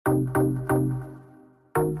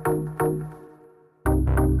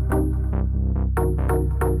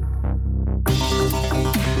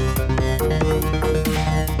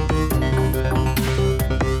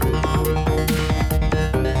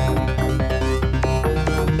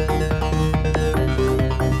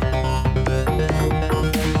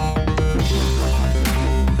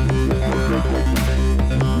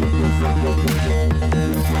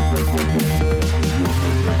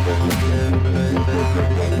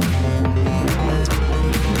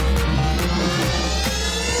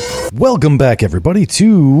Welcome back, everybody,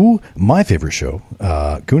 to my favorite show,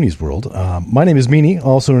 Goonies World. My name is Meanie,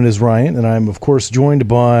 also known as Ryan, and I'm, of course, joined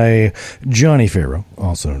by Johnny Farrow,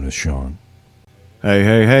 also known as Sean.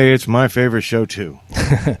 Hey, it's my favorite show, too.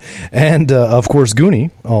 And, of course, Goonie,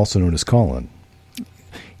 also known as Colin.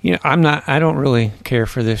 You know, I don't really care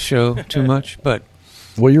for this show too much, but...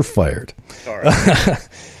 Well, you're fired. Sorry.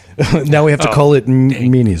 Now we have to call it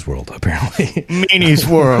Meanie's World, apparently. Meanie's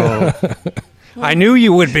World. I knew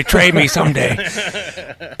you would betray me someday.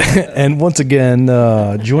 And once again,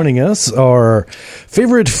 joining us, our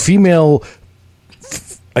favorite female...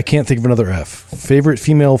 I can't think of another F. Favorite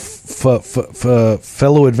female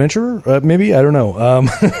fellow adventurer? Maybe? I don't know.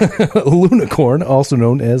 Lunicorn, also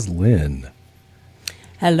known as Lynn.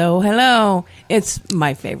 Hello. It's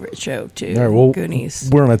my favorite show, too. All right, well, Goonies.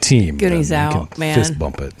 We're on a team. Goonies out, man. Fist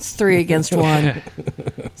bump it. It's 3 against 1.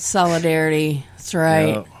 Solidarity. That's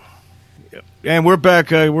right. Yep. And we're back.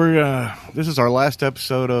 This is our last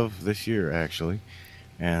episode of this year, actually,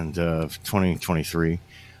 and 2023.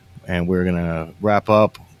 And we're going to wrap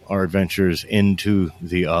up our adventures into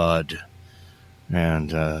the odd.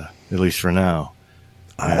 And at least for now.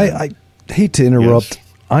 I hate to interrupt.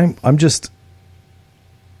 Yes. I'm just...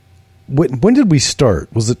 When did we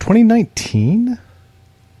start? Was it 2019?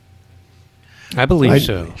 I believe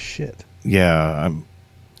so. Shit. Yeah,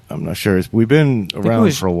 I'm not sure. We've been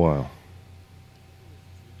around for a while.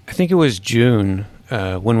 I think it was June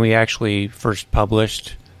when we actually first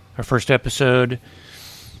published our first episode.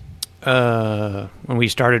 When we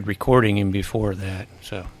started recording him before that.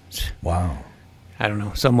 So, wow. I don't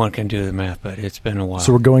know. Someone can do the math, but it's been a while.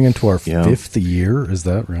 So we're going into our 5th year. Is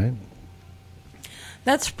that right?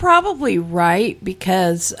 That's probably right,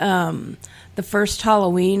 because the first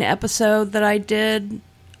Halloween episode that I did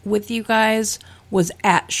with you guys was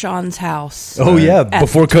at Sean's house. Oh, yeah,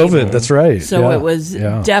 before COVID. That's right. So it was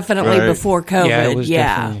definitely before COVID. Yeah, it was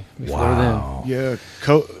definitely before then. Yeah,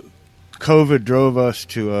 COVID drove us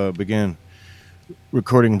to begin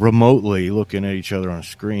recording remotely, looking at each other on a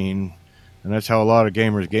screen. And that's how a lot of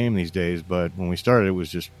gamers game these days. But when we started, it was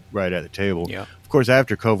just right at the table. Yeah. Of course,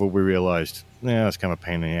 after COVID, we realized, it's kind of a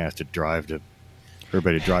pain in the ass to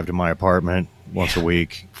everybody drive to my apartment once a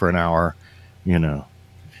week for an hour,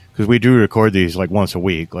 Because we do record these like once a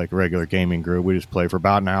week, like a regular gaming group. We just play for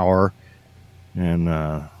about an hour.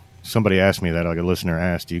 And somebody asked me that, like a listener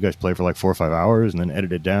asked, do you guys play for like 4 or 5 hours and then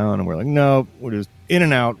edit it down? And we're like, no, we're just in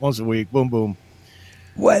and out once a week. Boom, boom.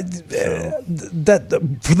 What?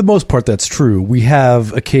 That for the most part, that's true. We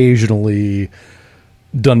have occasionally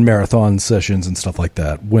done marathon sessions and stuff like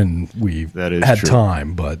that when we've had true.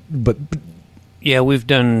 time, but yeah, we've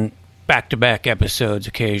done back-to-back episodes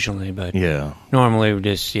occasionally, but normally we're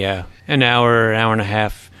just an hour and a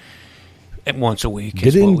half once a week.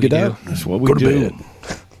 Get in, get out. That's what we do.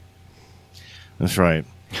 That's right.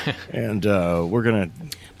 And we're gonna.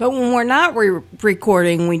 But when we're not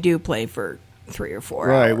recording, we do play for 3 or 4 hours.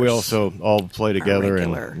 Right, we also all play together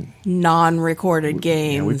and non-recorded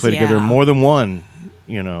games. Yeah, we play together more than one,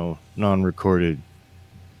 non-recorded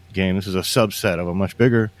game. This is a subset of a much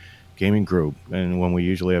bigger gaming group, and when we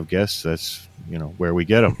usually have guests, that's where we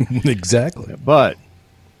get them. Exactly. But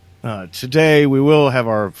today we will have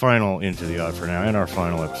our final Into the Odd for now, and our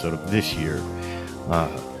final episode of this year.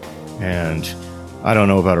 And I don't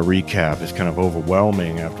know about a recap; it's kind of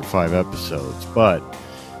overwhelming after 5 episodes, but.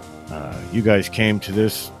 You guys came to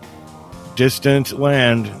this distant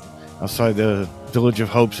land outside the village of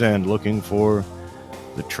Hope's End looking for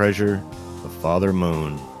the treasure of Father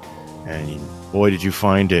Moon. And boy, did you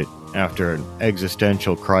find it after an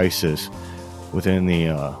existential crisis within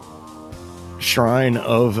the shrine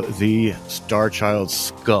of the Star Child's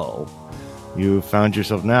skull. You found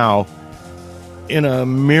yourself now in a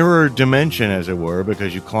mirror dimension, as it were,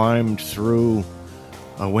 because you climbed through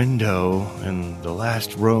a window in the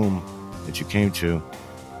last room that you came to,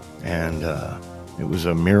 and it was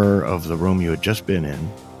a mirror of the room you had just been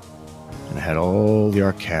in, and it had all the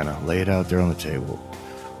Arcana laid out there on the table.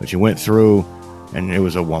 But you went through, and it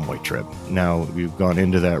was a one-way trip. Now you've gone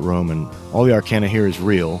into that room, and all the Arcana here is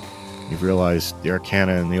real. You've realized the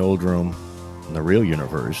Arcana in the old room, in the real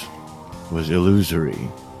universe, was illusory,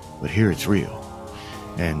 but here it's real.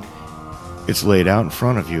 And it's laid out in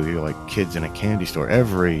front of you. You're like kids in a candy store.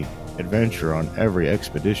 Every adventure on every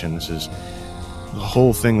expedition, this is the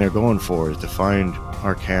whole thing they're going for, is to find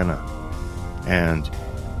Arcana. And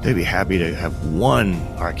they'd be happy to have one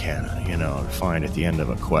Arcana, to find at the end of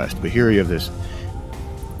a quest. But here you have this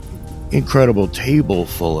incredible table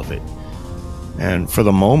full of it. And for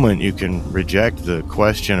the moment, you can reject the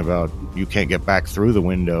question about you can't get back through the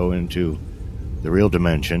window into the real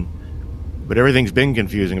dimension. But everything's been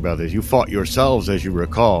confusing about this. You fought yourselves, as you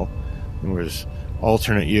recall. There was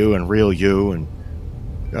alternate you and real you, and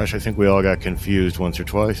gosh, I think we all got confused once or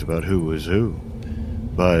twice about who was who.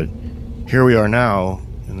 But here we are now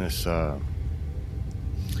in this other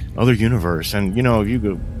universe, and if you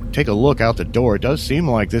go take a look out the door, it does seem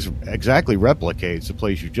like this exactly replicates the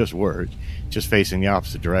place you just were, just facing the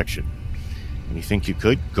opposite direction. And you think you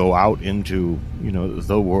could go out into,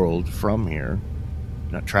 the world from here,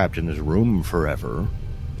 not trapped in this room forever,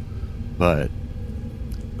 but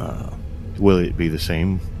will it be the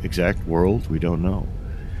same exact world? We don't know.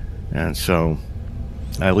 And so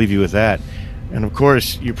I leave you with that. And of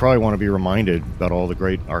course, you probably want to be reminded about all the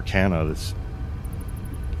great arcana that's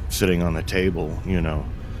sitting on the table.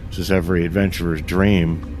 This is every adventurer's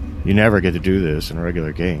dream. You never get to do this in a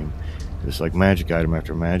regular game. It's like magic item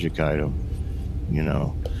after magic item.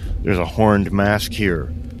 There's a horned mask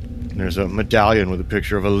here, and there's a medallion with a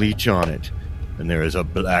picture of a leech on it, and there is a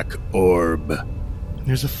black orb.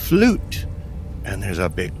 There's a flute, and there's a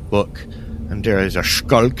big book, and there is a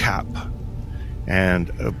skull cap, and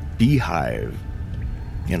a beehive,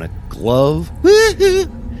 and a glove.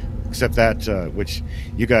 Except that, which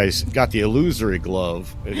you guys got the illusory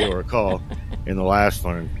glove, if you'll recall, in the last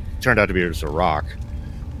one. It turned out to be just a rock,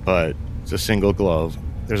 but it's a single glove.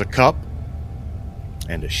 There's a cup,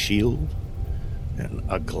 and a shield, and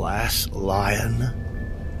a glass lion,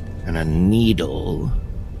 and a needle,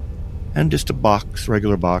 and just a box,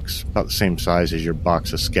 regular box, about the same size as your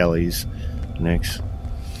box of skellies, Nix.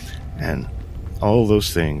 And all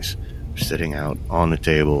those things are sitting out on the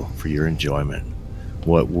table for your enjoyment.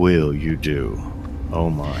 What will you do? Oh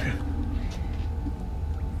my.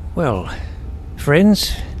 Well,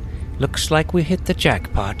 friends, looks like we hit the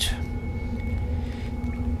jackpot.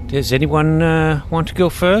 Does anyone want to go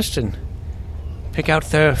first and pick out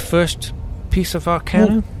their first piece of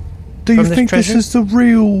arcana? Well, do you think treasure? this is the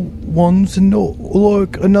real ones and not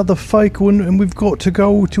like another fake one, and we've got to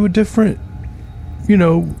go to a different,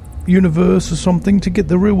 universe or something to get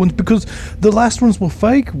the real ones? Because the last ones were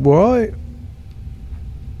fake, right?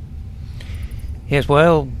 Yes,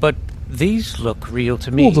 well, but these look real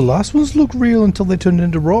to me. Well, the last ones look real until they turned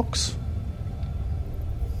into rocks.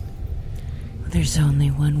 There's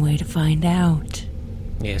only one way to find out.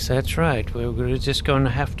 Yes, that's right. We're just going to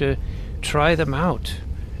have to try them out.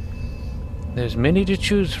 There's many to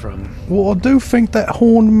choose from. Well, I do think that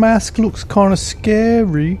horn mask looks kind of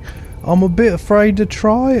scary. I'm a bit afraid to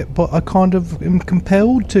try it, but I kind of am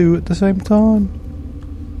compelled to at the same time.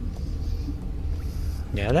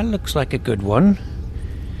 Yeah, that looks like a good one.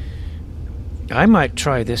 I might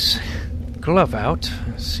try this glove out,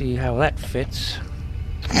 see how that fits.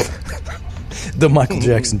 The Michael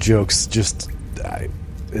Jackson jokes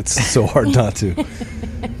it's so hard not to.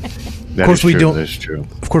 Of course we don't. That's true.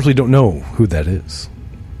 Of course we don't know who that is.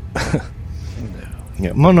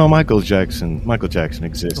 Yeah, no, Michael Jackson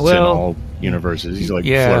exists in all universes. He's like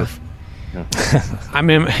Flurf. Yeah. I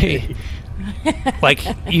mean, like,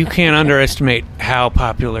 you can't underestimate how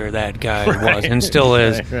popular that guy was and still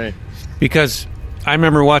is. Right. Because I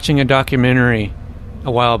remember watching a documentary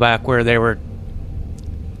a while back where they were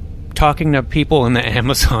talking to people in the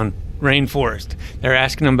Amazon rainforest. They're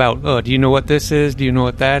asking them about, do you know what this is? Do you know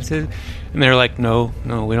what that is? And they're like, no,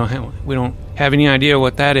 we don't have any idea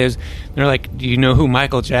what that is. And they're like, do you know who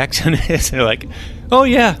Michael Jackson is? They're like, oh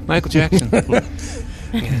yeah, Michael Jackson. Yeah.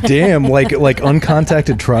 Damn, like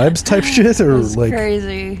uncontacted tribes type shit, or that's like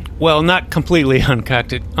crazy. Well, not completely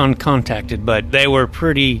uncontacted, but they were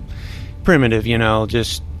pretty primitive,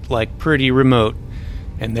 just like pretty remote,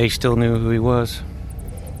 and they still knew who he was.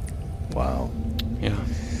 Wow. Yeah.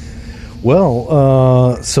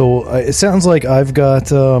 Well, so it sounds like I've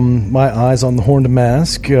got my eyes on the horned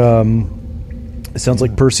mask. It sounds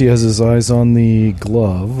like Percy has his eyes on the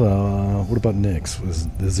glove. What about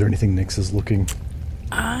Nyx? Is there anything Nyx is looking?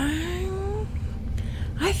 I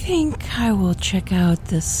think I will check out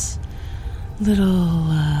this little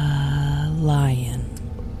lion.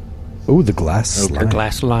 Oh, the glass lion. The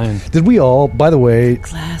glass lion. Did we all, by the way,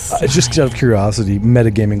 Glass just out of curiosity,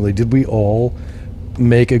 metagamingly, did we all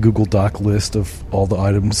make a Google Doc list of all the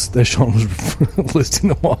items that Sean was listing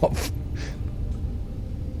them off?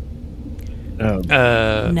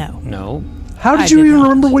 No. How did you even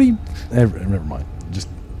remember what he... Never mind.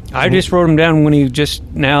 I just wrote them down when he just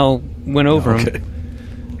now went over them.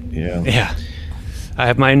 Yeah. I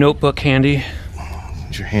have my notebook handy.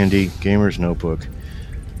 It's your handy gamer's notebook.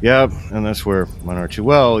 Yeah, and that's where mine are too.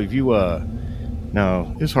 Well, if you,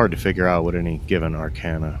 now, it's hard to figure out what any given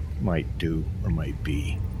arcana might do or might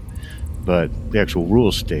be. But the actual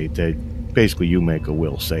rules state that basically you make a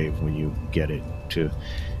will save when you get it to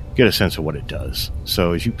get a sense of what it does.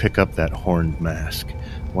 So as you pick up that horned mask,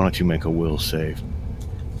 why don't you make a will save?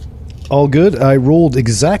 All good. I rolled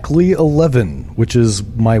exactly 11, which is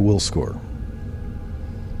my will score.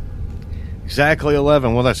 Exactly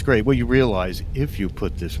 11. Well, that's great. Well, you realize if you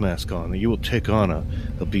put this mask on, that you will take on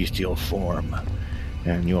a bestial form,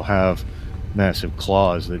 and you'll have massive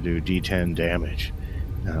claws that do D10 damage,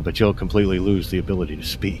 but you'll completely lose the ability to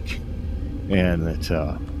speak. And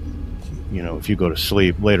that, if you go to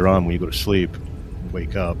sleep, later on when you go to sleep,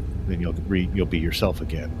 wake up, then you'll be yourself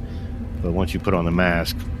again. But once you put on the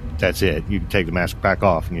mask, that's it. You can take the mask back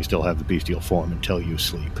off, and you still have the bestial form until you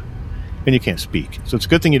sleep. And you can't speak. So it's a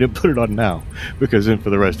good thing you didn't put it on now, because then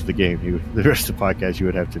for the rest of the game, the rest of the podcast, you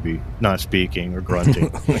would have to be not speaking or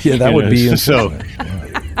grunting. Yeah, that would be so.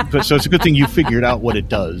 So it's a good thing you figured out what it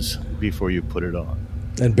does before you put it on.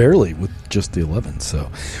 And barely with just the 11.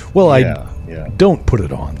 So, well, I don't put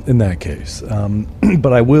it on in that case,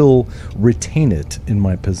 but I will retain it in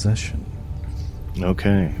my possession.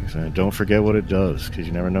 Okay, so don't forget what it does, because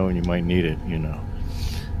you never know when you might need it.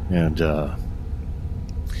 And.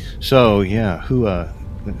 So,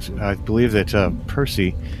 I believe that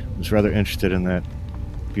Percy was rather interested in that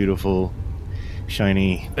beautiful,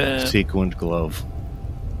 shiny, sequined glove.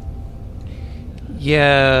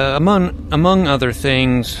 Yeah, among other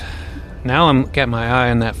things, now I'm got my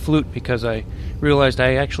eye on that flute because I realized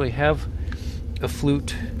I actually have a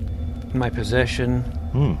flute in my possession.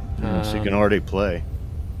 So you can already play.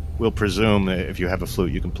 We'll presume that if you have a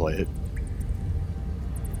flute, you can play it.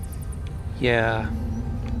 Yeah.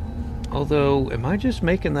 Although, am I just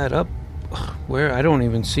making that up? Where I don't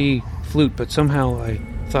even see flute, but somehow I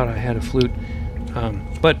thought I had a flute.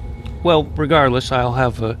 But regardless, I'll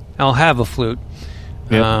have a flute.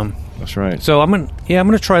 Yeah, that's right. So I'm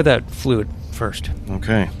gonna try that flute first.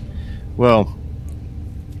 Okay. Well,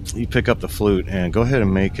 you pick up the flute and go ahead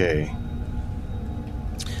and make a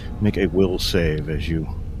will save as you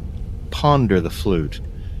ponder the flute.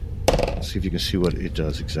 See if you can see what it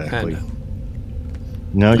does exactly.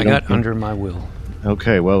 No, I got under my will.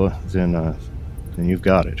 Okay, well then you've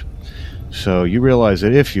got it. So you realize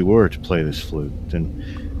that if you were to play this flute,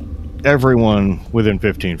 then everyone within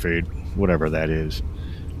 15 feet, whatever that is,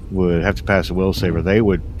 would have to pass a will save, or they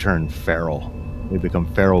would turn feral. They'd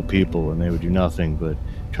become feral people, and they would do nothing but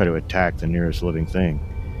try to attack the nearest living thing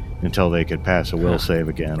until they could pass a will save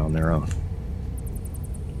again on their own.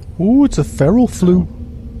 Ooh, it's a feral flute.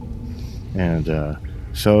 And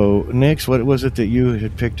so, Nix, what was it that you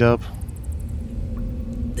had picked up?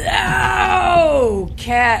 Oh,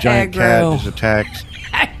 cat Giant aggro. cat just attacked.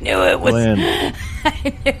 I knew it was. Lynn.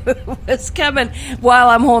 I knew it was coming while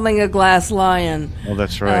I'm holding a glass lion. Oh,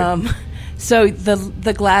 that's right. So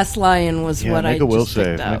the glass lion was what I make a will just save.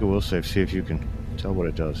 picked up. Make a will save. See if you can tell what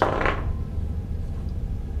it does.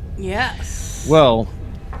 Yes. Well,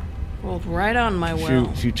 Rolled right on my will.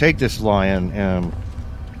 if you take this lion and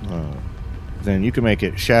then you can make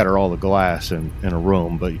it shatter all the glass in a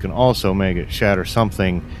room, but you can also make it shatter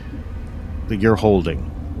something that you're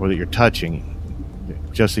holding or that you're touching.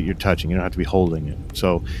 Just that you're touching. You don't have to be holding it.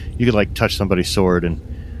 So you could touch somebody's sword and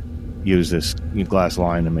use this glass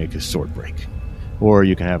lion to make his sword break. Or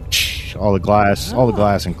you can have all the glass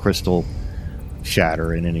and crystal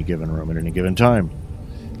shatter in any given room at any given time.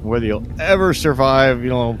 Whether you'll ever survive,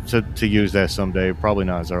 to use that someday, probably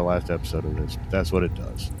not. It's our last episode of this. But that's what it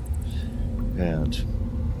does. And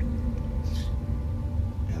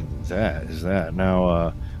that is that.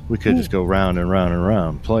 Now, we could just go round and round and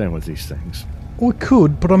round playing with these things. We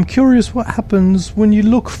could, but I'm curious what happens when you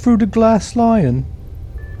look through the glass lion.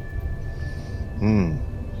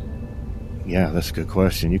 Yeah, that's a good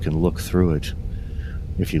question. You can look through it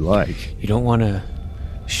if you like. You don't want to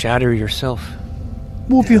shatter yourself.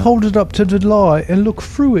 Well, if you hold it up to the light and look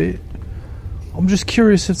through it, I'm just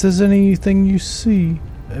curious if there's anything you see.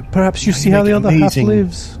 Perhaps you see how the other half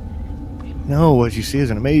lives. No, what you see is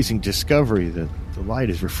an amazing discovery that the light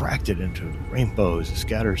is refracted into rainbows and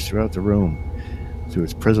scatters throughout the room through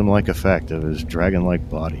its prism-like effect of his dragon-like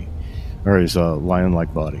body, or his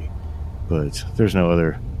lion-like body. But there's no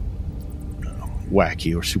other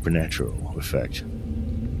wacky or supernatural effect.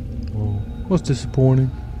 Oh, what's disappointing?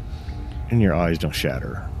 And your eyes don't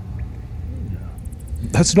shatter.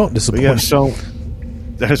 That's not disappointing.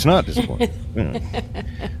 That's not disappointing.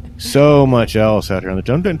 So much else out here on the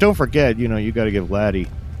don't forget, you got to give Laddie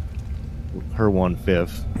her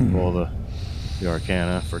 1/5 of all the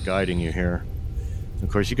Arcana for guiding you here. Of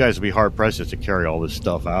course, you guys will be hard pressed to carry all this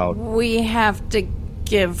stuff out. We have to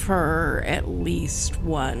give her at least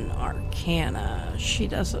one Arcana. She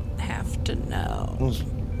doesn't have to know. Well,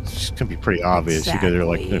 it's gonna be pretty obvious. Exactly. You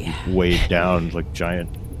guys are gonna be weighed down like giant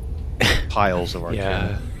piles of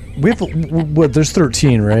Arcana. Yeah. We have what? There's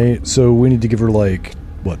 13, right? So we need to give her like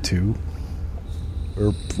what, 2,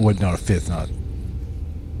 or what? Not a fifth, not.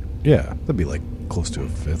 Yeah, that'd be like close to a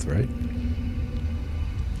fifth, right?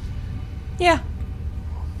 Yeah.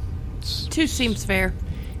 2 seems fair.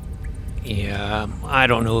 Yeah, I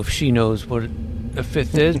don't know if she knows what a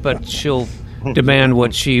fifth is, but she'll demand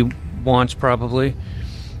what she wants, probably.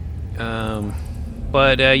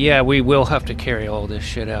 But yeah, we will have to carry all this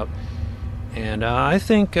shit out. And I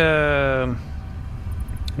think now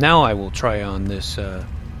I will try on this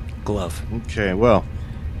glove. Okay, well,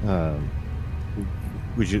 I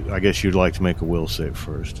guess you'd like to make a will save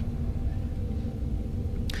first.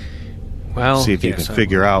 Well, see if you yes, can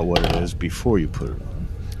figure out what it is before you put it on.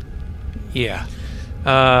 Yeah.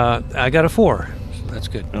 I got a 4. So that's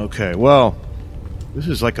good. Okay, well, this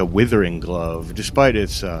is like a withering glove. Despite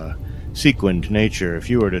its sequined nature, if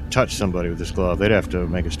you were to touch somebody with this glove, they'd have to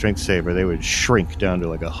make a strength save, or they would shrink down to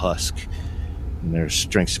like a husk, and their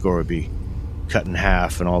strength score would be cut in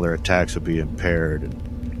half, and all their attacks would be impaired.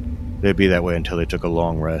 And they'd be that way until they took a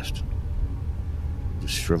long rest.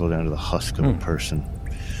 Just shrivel down to the husk of a person,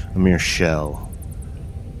 a mere shell.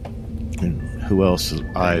 And who else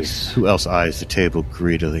eyes the table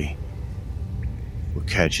greedily? What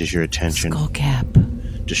catches your attention? Skullcap.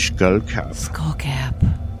 The skullcap.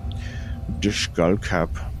 Skullcap. The skullcap.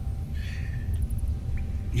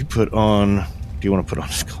 You put on. Do you want to put on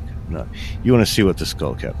a skullcap? No. You want to see what the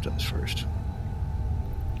skullcap does first.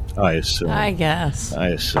 I assume. I guess. I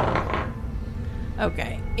assume.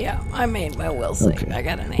 Okay. Yeah, I made my will save. Okay. I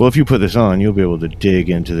got an 8. Well, if you put this on, you'll be able to dig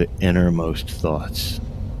into the innermost thoughts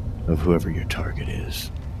of whoever your target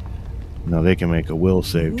is. Now, they can make a will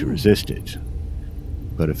save to resist it,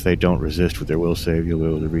 but if they don't resist with their will save, you'll be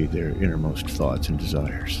able to read their innermost thoughts and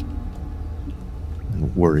desires,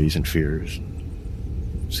 and worries and fears.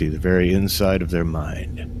 See the very inside of their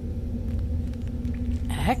mind.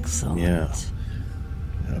 Excellent. Yeah.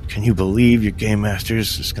 Can you believe your game master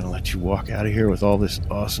is just going to let you walk out of here with all this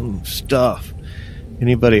awesome stuff?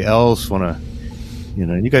 Anybody else want to...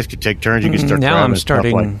 you guys could take turns. You can start now grabbing I'm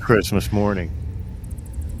starting stuff like Christmas morning.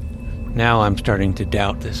 Now I'm starting to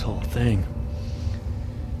doubt this whole thing.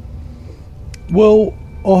 Well,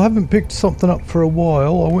 I haven't picked something up for a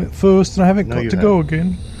while. I went first, and I haven't got to go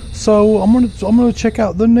again. So I'm gonna check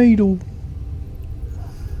out the needle.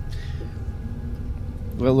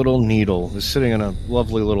 A little needle is sitting in a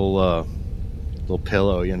lovely little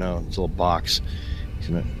pillow. It's a little box,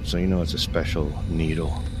 so it's a special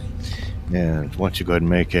needle. And why don't you go ahead and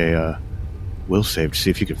make a will save to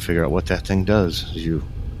see if you can figure out what that thing does as you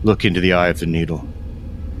look into the eye of the needle.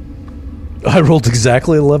 I rolled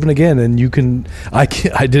exactly 11 again, and you can. I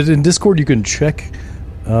did it in Discord. You can check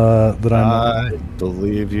that I'm. I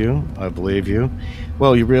believe you. I believe you.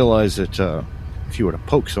 Well, you realize that if you were to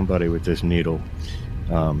poke somebody with this needle,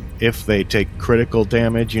 if they take critical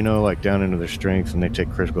damage, like down into their strength, and they take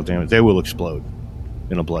critical damage, they will explode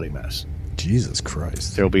in a bloody mess. Jesus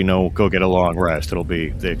Christ. There'll be no go get a long rest. It'll be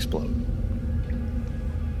they explode.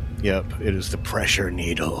 Yep, it is the pressure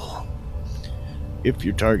needle. If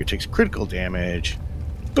your target takes critical damage,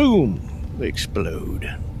 boom, they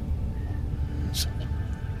explode. It's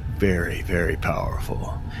very, very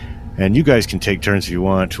powerful. And you guys can take turns if you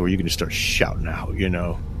want, or you can just start shouting out,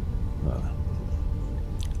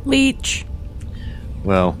 Leech.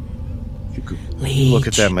 Well, you could look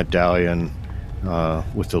at that medallion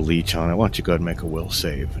with the leech on it. Why don't you go ahead and make a will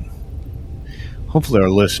save? And hopefully our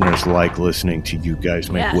listeners like listening to you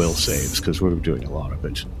guys make will saves, because we're doing a lot of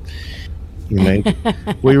it.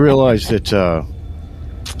 We realize that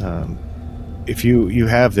if you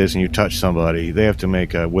have this and you touch somebody, they have to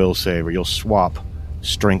make a will save, or you'll swap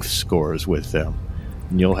strength scores with them,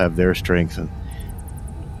 and you'll have their strength, and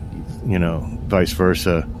vice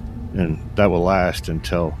versa, and that will last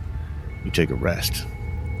until you take a rest.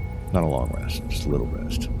 Not a long rest, just a little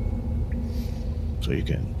rest. So you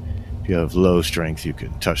can, if you have low strength, you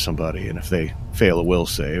can touch somebody, and if they fail a will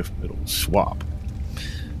save, it'll swap.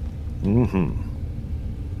 And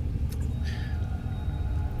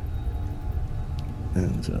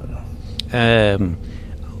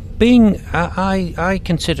I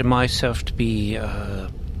consider myself to be a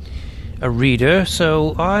reader,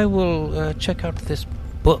 so I will check out this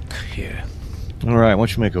book here. All right, why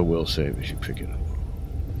don't you make a will save as you pick it up?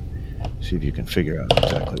 See if you can figure out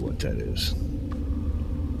exactly what that is.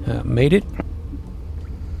 Made it?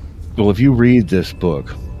 Well, if you read this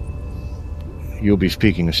book, you'll be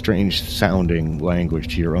speaking a strange-sounding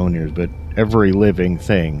language to your own ears, but every living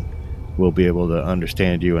thing will be able to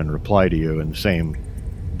understand you and reply to you in the same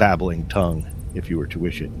babbling tongue, if you were to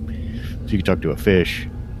wish it. So you can talk to a fish,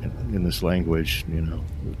 and in this language,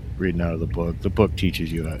 reading out of the book. The book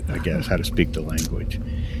teaches you, I guess, how to speak the language.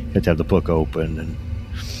 You have to have the book open, and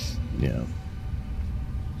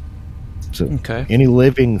so any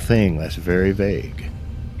living thing, that's very vague.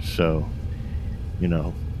 So,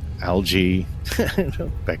 algae,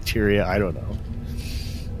 bacteria, I don't know.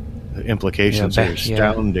 The implications are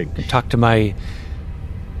astounding. Could talk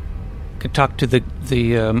to the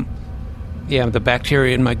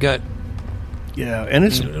bacteria in my gut. Yeah, and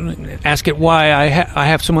it's ask it why I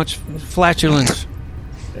have so much flatulence.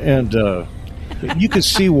 And you can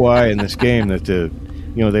see why in this game that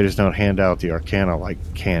they just don't hand out the Arcana like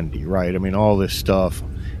candy, right? I mean, all this stuff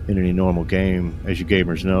in any normal game, as you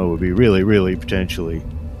gamers know, would be really, really potentially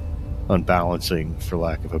unbalancing, for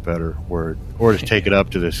lack of a better word, or to take it up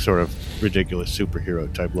to this sort of ridiculous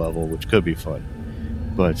superhero type level, which could be fun.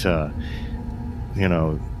 But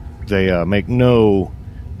they make no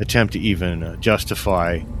attempt to even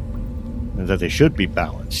justify that they should be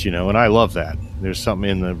balanced, and I love that. There's something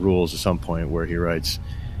in the rules at some point where he writes,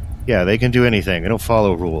 yeah, they can do anything. They don't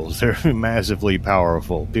follow rules. They're massively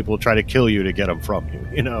powerful. People try to kill you to get them from you,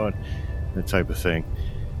 and that type of thing.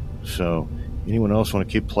 So, anyone else want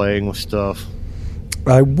to keep playing with stuff?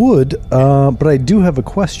 I would, but I do have a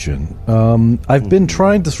question. I've been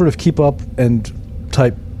trying to sort of keep up and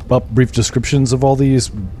type up brief descriptions of all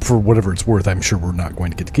these for whatever it's worth. I'm sure we're not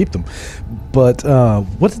going to get to keep them. But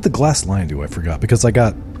what did the glass lion do? I forgot, because I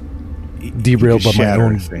got derailed by my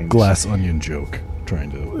own glass onion joke.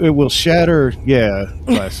 It will shatter,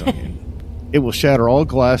 glass onion. It will shatter all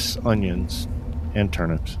glass onions and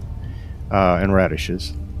turnips and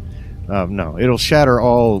radishes. No, it'll shatter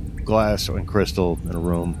all glass and crystal in a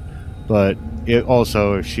room. But it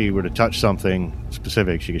also, if she were to touch something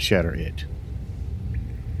specific, she could shatter it.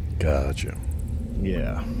 Gotcha.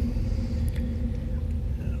 Yeah.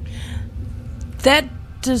 That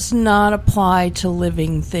does not apply to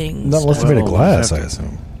living things. Not unless they're made of glass, I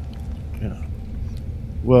assume.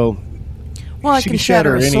 Well, I can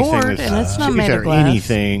shatter a sword, and it's not made of glass.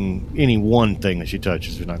 Anything, any one thing that she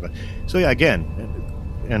touches is not glass. So yeah, again,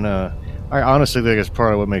 and I honestly think it's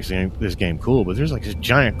part of what makes this game cool. But there's like these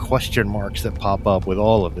giant question marks that pop up with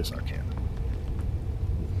all of this Arcana,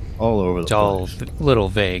 all over the place. All a little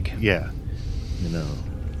vague. Yeah,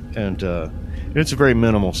 and it's a very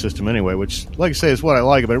minimal system anyway, which, like I say, is what I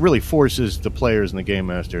like. But it really forces the players and the game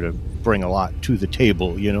master to bring a lot to the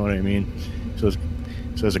table. You know what I mean? So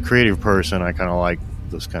as a creative person, I kind of like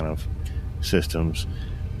those kind of systems.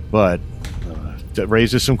 But that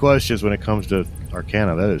raises some questions when it comes to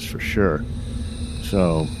Arcana, that is for sure.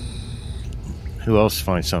 So who else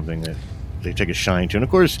finds something that they take a shine to? And,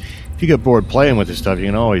 of course, if you get bored playing with this stuff, you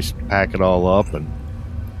can always pack it all up and,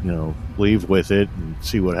 leave with it and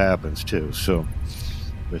see what happens, too. So,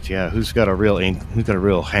 but, yeah, who's got a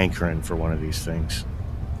real hankering for one of these things?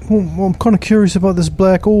 Well, I'm kind of curious about this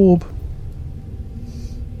black orb.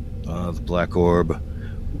 The black orb.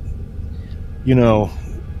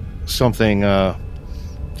 Something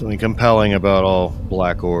compelling about all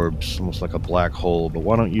black orbs, almost like a black hole. But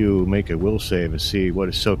why don't you make a will save and see what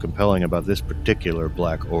is so compelling about this particular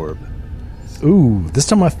black orb? Ooh, this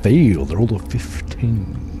time I failed. I rolled a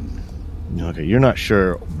 15. Okay, you're not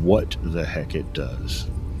sure what the heck it does,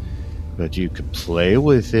 but you could play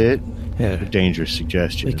with it. Yeah. A dangerous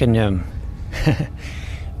suggestion. We can,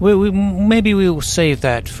 maybe we will save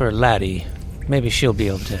that for Laddie. Maybe she'll be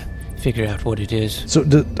able to figure out what it is.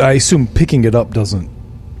 So I assume picking it up doesn't...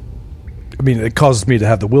 I mean, it causes me to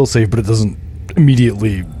have the will save, but it doesn't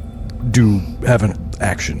immediately have an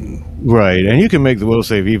action. Right, and you can make the will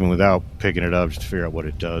save even without picking it up just to figure out what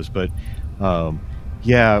it does. But,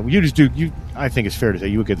 yeah, you just do... I think it's fair to say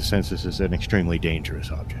you would get the sense this is an extremely dangerous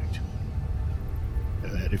object.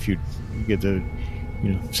 That if you get the...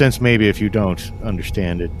 sense maybe if you don't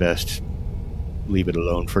understand it best, leave it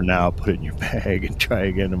alone for now, put it in your bag, and try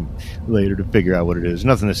again later to figure out what it is.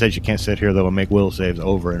 Nothing that says you can't sit here, though, and make will saves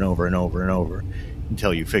over and over and over and over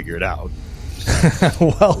until you figure it out.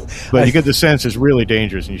 Well, but you get the sense it's really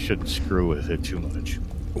dangerous, and you shouldn't screw with it too much.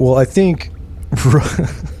 Well, I think...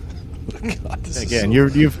 God, again,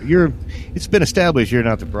 you're. It's been established you're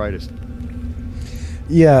not the brightest.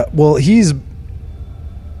 Yeah, well, he's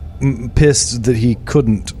pissed that he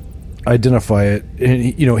couldn't identify it, and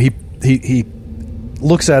he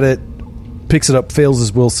looks at it, picks it up, fails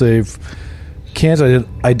his will save, can't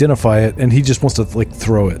identify it, and he just wants to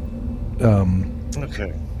throw it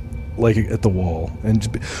okay, at the wall, and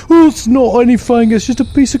just be, it's not anything, it's just a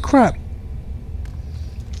piece of crap.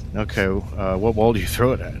 Okay, what wall do you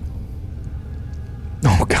throw it at?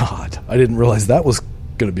 Oh God, I didn't realize that was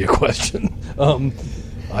going to be a question.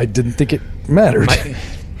 I didn't think it mattered.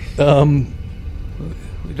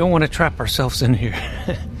 We don't want to trap ourselves in here.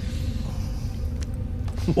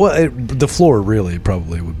 Well, the floor really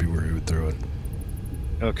probably would be where he would throw it.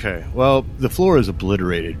 Okay. Well, the floor is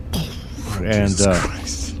obliterated, and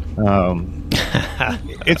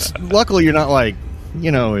it's luckily you're not like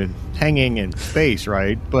hanging in space,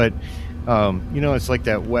 right? But it's like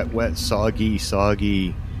that wet,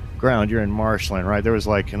 soggy ground. You're in marshland, right? There was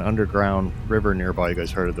like an underground river nearby. You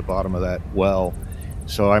guys heard at the bottom of that well.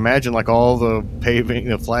 So I imagine like all the paving,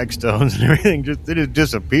 the flagstones and everything just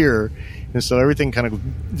disappear. And so everything kind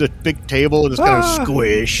of, the big table just kind of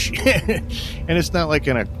squish. And it's not like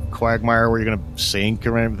in a quagmire where you're going to sink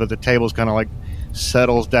or anything, but the table's kind of like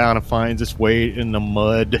settles down and finds its way in the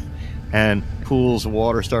mud, and pools of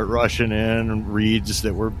water start rushing in, and reeds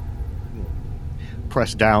that were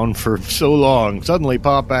pressed down for so long suddenly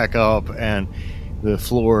pop back up, and the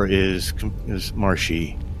floor is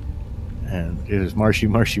marshy. And it is marshy.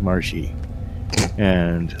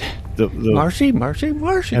 And the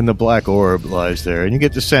marshy. And the black orb lies there. And you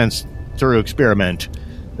get the sense through experiment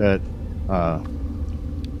that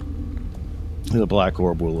the black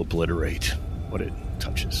orb will obliterate what it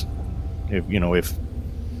touches. If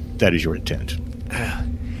that is your intent.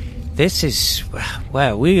 This is...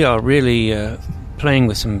 Well, we are really playing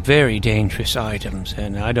with some very dangerous items,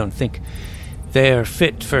 and I don't think they're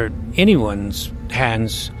fit for anyone's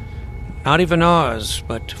hands. Not even ours,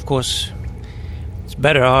 but of course, it's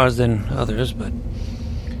better ours than others, but...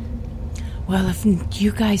 Well, if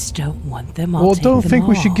you guys don't want them, I'll well, take don't them think all.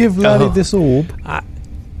 we should give Laddie this orb.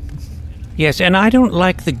 Yes, and I don't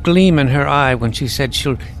like the gleam in her eye when she said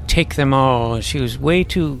she'll take them all. She was way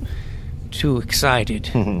too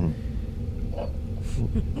excited.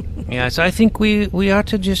 Yes, I think we ought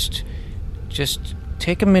to just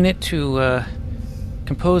take a minute to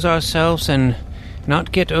compose ourselves and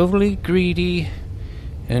not get overly greedy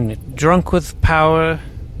and drunk with power.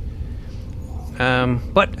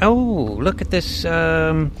 But look at this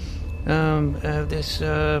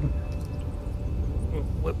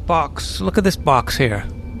box. Look at this box here.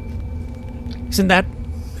 Isn't that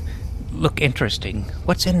look interesting?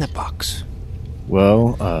 What's in the box?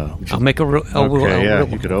 Well, I'll make a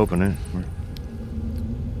you could open it.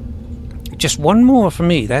 Just one more for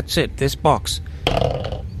me. That's it. This box.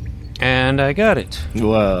 And I got it.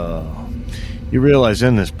 Well, you realize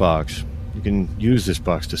in this box, you can use this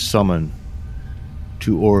box to summon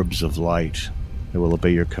 2 orbs of light that will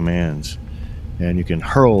obey your commands. And you can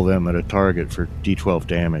hurl them at a target for D12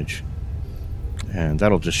 damage. And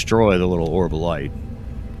that'll destroy the little orb of light.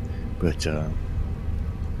 But you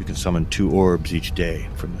can summon 2 orbs each day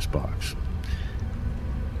from this box.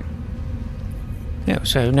 Yeah,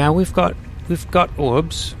 so now we've got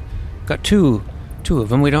orbs. Got two of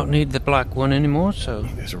them. We don't need the black one anymore, so...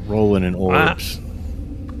 You guys are rolling in orbs.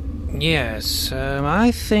 Yes,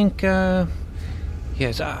 I think,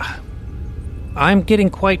 yes, I'm getting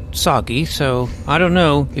quite soggy, so I don't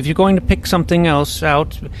know. If you're going to pick something else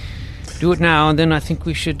out, do it now, and then I think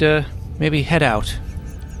we should maybe head out.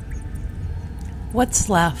 What's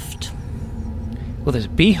left? Well, there's a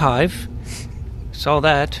beehive. Saw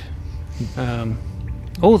that.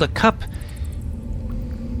 The cup.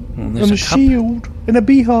 And a shield. And a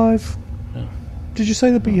beehive. Oh. Did you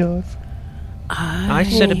say the beehive? I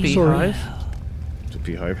said a beehive. It's a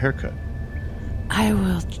beehive haircut. I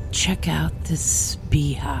will check out this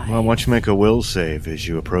beehive. Well, why don't you make a will save as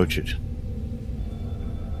you approach it?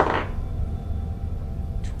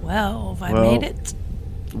 12. I made it.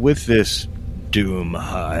 With this doom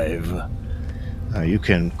hive, you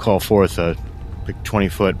can call forth a big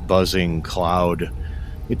 20-foot buzzing cloud.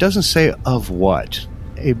 It doesn't say of what.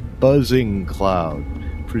 A buzzing cloud,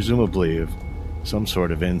 presumably of some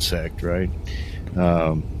sort of insect, right?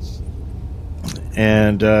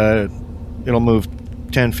 And it'll move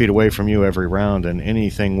 10 feet away from you every round, and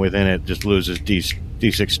anything within it just loses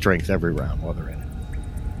D6 strength every round while they're in it.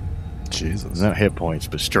 Jesus. Not hit points,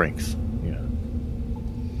 but strength.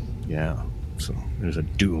 Yeah. So there's a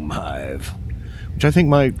doom hive, which I think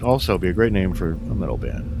might also be a great name for a metal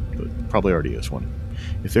band, but probably already is one.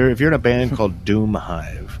 If you're in a band called Doom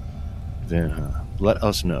Hive, then let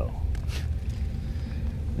us know.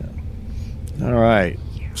 Yeah. All right.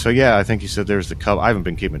 So yeah, I think you said there's the cup. I haven't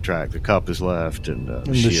been keeping track. The cup is left, and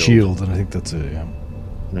the shield, and I think that's it. Yeah.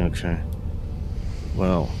 Okay.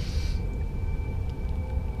 Well,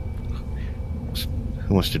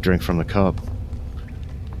 who wants to drink from the cup?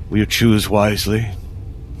 Will you choose wisely?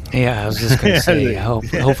 Yeah, I was just going to say,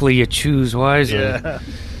 hopefully you choose wisely. Yeah.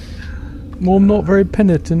 Well, I'm not very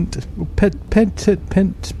penitent.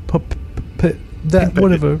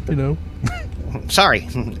 Whatever, Sorry.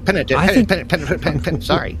 Penitent.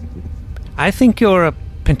 Sorry. I think you're a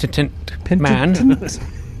penitent man.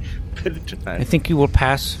 Penitent man. I think you will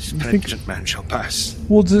pass. Penitent man shall pass.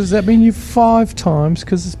 Well, does that mean you 5 times?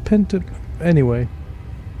 Because it's penta... Anyway.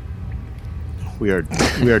 We are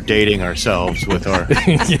dating ourselves with our...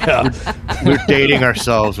 Yeah. We're dating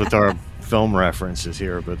ourselves with our film references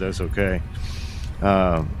here, but that's okay.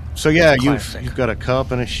 So yeah, you've got a cup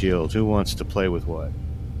and a shield. Who wants to play with what?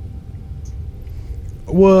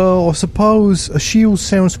 Well, I suppose a shield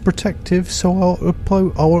sounds protective, so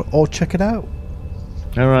I'll check it out.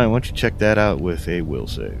 All right, why don't you check that out with a will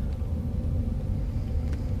save?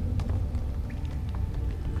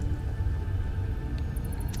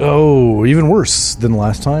 Oh, even worse than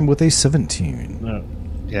last time with a 17. No.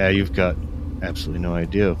 Yeah, you've got absolutely no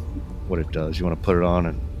idea what it does. You want to put it on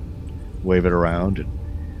and wave it around and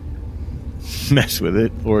mess with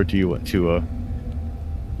it, or do you want to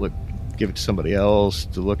give it to somebody else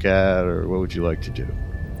to look at, or what would you like to do?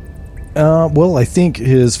 Well, I think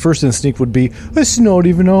his first instinct would be, it's not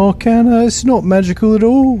even Arcana, it's not magical at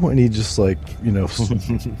all. And he just,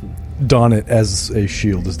 don it as a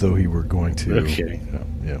shield as though he were going to. Okay.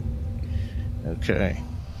 Yeah. Okay.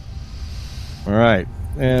 All right.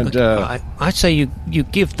 And I'd say you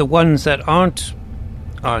give the ones that aren't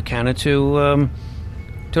Arcana to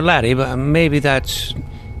Laddie, but maybe that's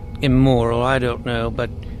immoral. I don't know,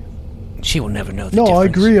 but she will never know the difference. No, I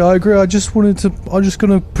agree. I'm just going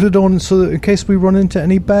to put it on so that in case we run into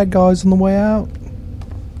any bad guys on the way out.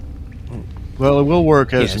 Well, it will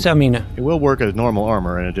work as it will work as normal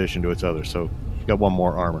armor in addition to its other. So you got one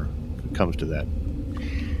more armor when it comes to that.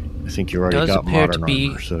 I think you already got modern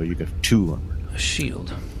armor, so you got 2 armor. A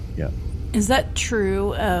shield. Yeah. Is that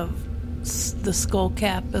true of the skull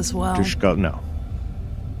cap as well?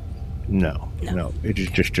 No. It is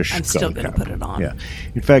just skull I'm still going to cap. put it on. Yeah.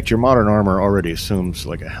 In fact, your modern armor already assumes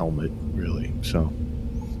like a helmet, really. So,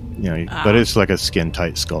 but it's like a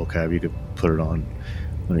skin-tight skull cap. You could put it on.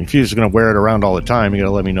 I mean, if you're just going to wear it around all the time, you got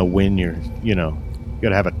to let me know when you got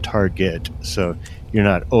to have a target, so you're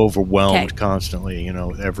not overwhelmed constantly,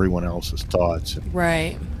 with everyone else's thoughts.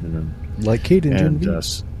 Right. Like Kate and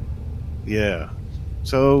Genevieve. Yeah.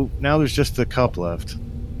 So now there's just the cup left.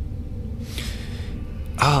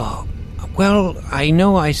 Oh, well, I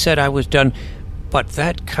know I said I was done, but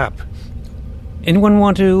that cup... Anyone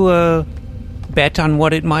want to bet on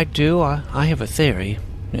what it might do? I have a theory.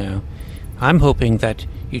 I'm hoping that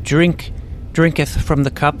you drinketh from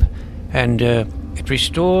the cup, and it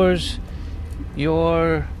restores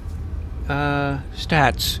your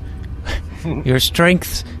stats. Your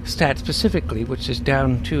strength stat specifically, which is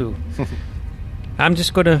down 2. I'm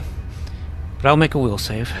just gonna... But I'll make a will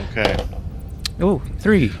save. Okay. Oh,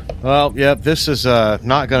 3. Well, yeah, this is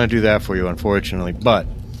not going to do that for you, unfortunately. But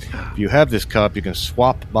if you have this cup, you can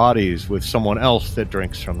swap bodies with someone else that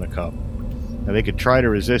drinks from the cup. Now, they could try to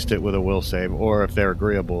resist it with a will save, or if they're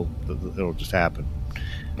agreeable, it'll just happen.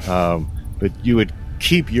 But you would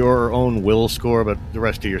keep your own will score, but the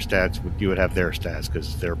rest of your stats, you would have their stats because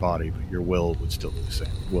it's their body, but your will would still be the same,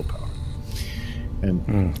 willpower.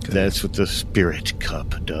 And that's what the spirit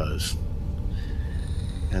cup does.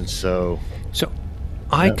 And so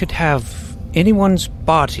I could have anyone's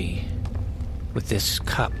body with this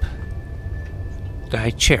cup that I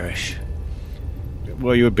cherish.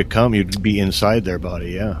 Well, you'd be inside their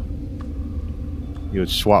body, yeah. You would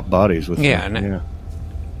swap bodies with them.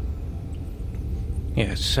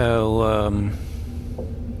 Yeah, so,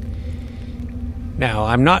 now,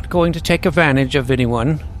 I'm not going to take advantage of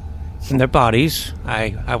anyone in their bodies.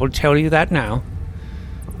 I will tell you that now.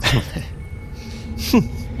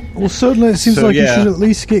 Well, certainly it seems you should at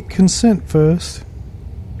least get consent first.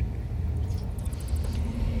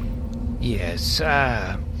 Yes,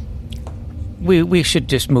 we should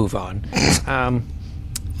just move on.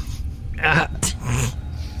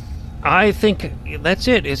 I think that's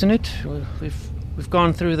it, isn't it? We've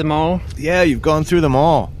gone through them all. Yeah, you've gone through them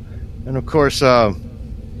all. And of course, yeah.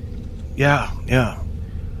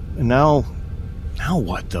 And now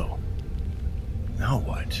what, though? Now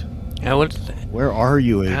what? Where are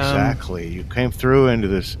you exactly? You came through into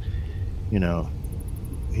this, and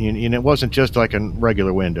it wasn't just like a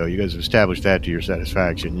regular window. You guys have established that to your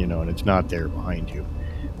satisfaction, and it's not there behind you.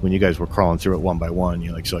 When you guys were crawling through it one by one,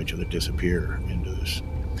 you saw each other disappear into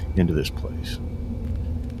this place.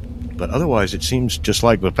 But otherwise, it seems just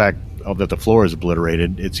like the fact that the floor is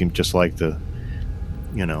obliterated. It seems just like the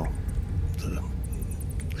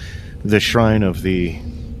shrine of the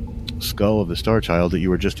skull of the Star Child that you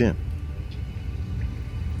were just in.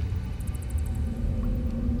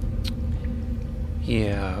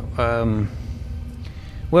 Yeah.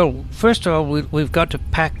 Well, first of all, we've got to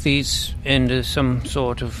pack these into some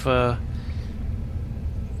sort of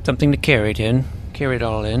something to carry it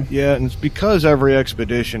all in. Yeah, and it's because every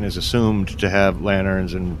expedition is assumed to have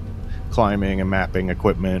lanterns and climbing and mapping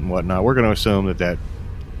equipment and whatnot. We're going to assume that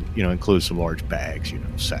includes some large bags,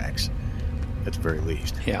 sacks, at the very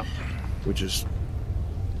least. Yeah. Which is...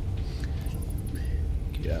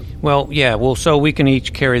 Yeah. Well, yeah, so we can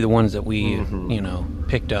each carry the ones that we,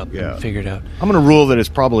 picked up Yeah. and figured out. I'm going to rule that it's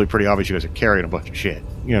probably pretty obvious you guys are carrying a bunch of shit,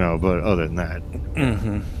 but other than that...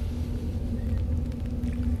 Mm-hmm.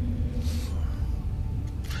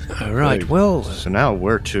 All right, well... So now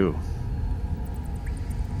where to?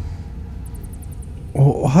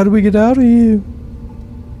 Well, how do we get out of here?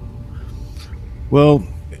 Well,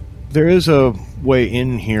 there is a way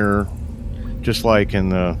in here, just like in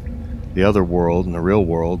the other world, in the real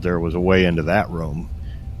world, there was a way into that room.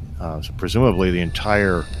 So presumably the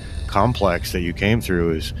entire complex that you came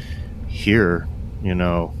through is here,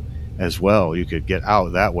 as well. You could get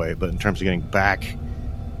out that way, but in terms of getting back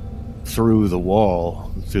through the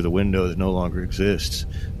wall, through the window that no longer exists,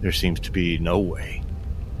 there seems to be no way.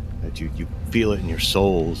 That you feel it in your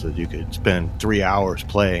souls that you could spend 3 hours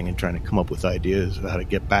playing and trying to come up with ideas of how to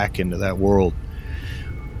get back into that world.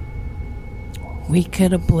 We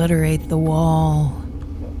could obliterate the wall.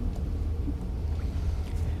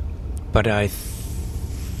 But I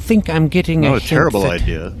think I'm getting a terrible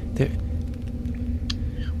idea. There...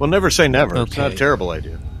 Well, never say never. Okay. It's not a terrible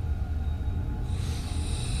idea.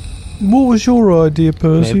 What was your idea,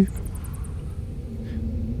 Percy?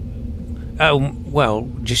 Well,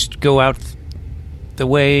 just go out the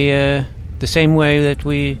way, the same way that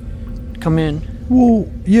we come in.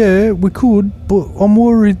 Well, yeah, we could, but I'm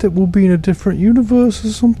worried that we'll be in a different universe or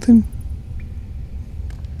something.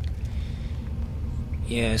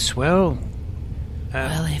 Yes, well...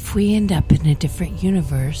 Well, if we end up in a different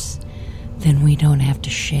universe, then we don't have to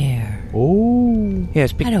share. Oh.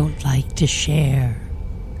 Yes, I don't like to share.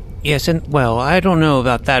 Yes, and, well, I don't know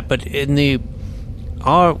about that, but in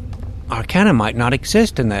our Arcana might not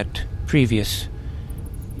exist in that previous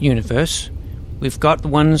universe. We've got the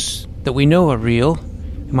ones that we know are real.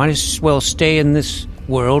 We might as well stay in this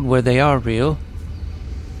world where they are real.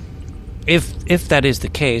 If that is the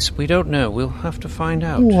case, we don't know. We'll have to find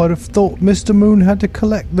out. Oh, I'd have thought Mr. Moon had to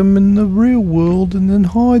collect them in the real world and then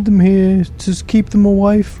hide them here to keep them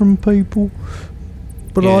away from people.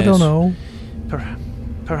 But Yes. I don't know.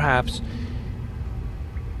 Perhaps.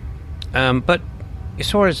 But as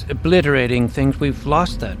far as obliterating things, we've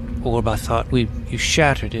lost that orb. I thought you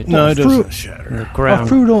shattered it. No, it threw- doesn't in shatter. the ground. I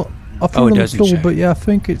threw it on it the doesn't floor, shatter. but yeah, I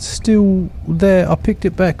think it's still there. I picked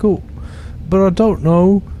it back up, but I don't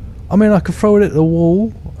know. I mean, I could throw it at the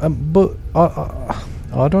wall, but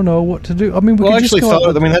I don't know what to do. I mean, we Well, I could actually just go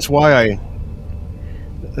thought. out-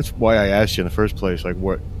 That's why I asked you in the first place, like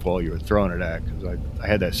what wall you were throwing it at, because I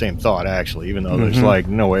had that same thought actually, even though there's like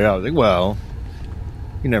no way out. I was like, well,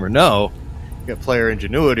 you never know. You got player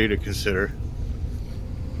ingenuity to consider,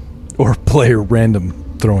 or player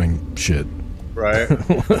random throwing shit. right?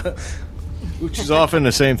 Which is often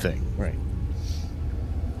the same thing, right?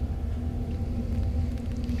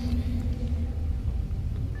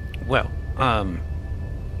 Well,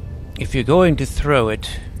 if you're going to throw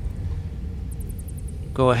it,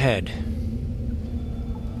 go ahead.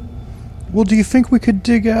 Well, do you think we could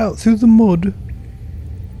dig out through the mud?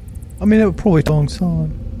 I mean, it would probably take a long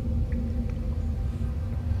time.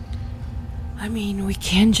 I mean, we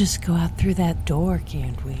can just go out through that door,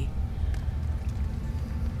 can't we?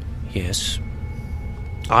 Yes.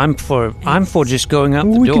 I'm for just going out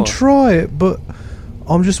Well, the we door. can try it, but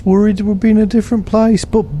I'm just worried we'll be in a different place.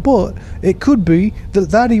 But it could be that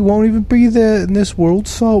Daddy won't even be there in this world,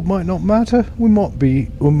 so it might not matter. We might be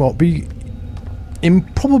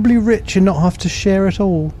probably rich and not have to share it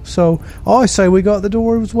all. So I say we got the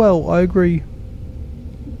door as well. I agree.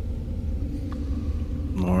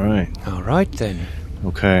 All right then.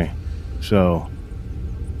 Okay. So,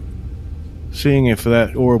 seeing if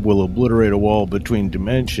that orb will obliterate a wall between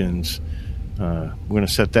dimensions, we're going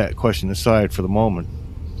to set that question aside for the moment.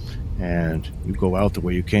 And you go out the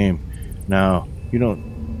way you came. Now, you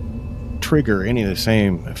don't trigger any of the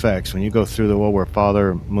same effects. When you go through the wall where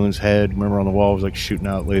Father Moon's head, remember on the wall, was like shooting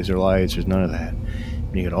out laser lights, there's none of that.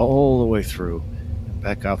 And you get all the way through, and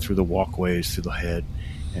back out through the walkways, through the head.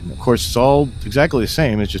 And of course, it's all exactly the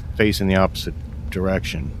same. It's just facing the opposite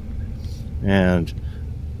direction. And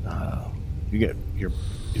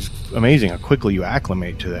it's amazing how quickly you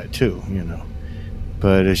acclimate to that too,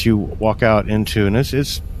 But as you walk out into, and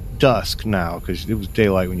it's dusk now because it was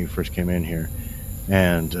daylight when you first came in here,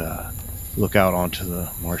 and look out onto the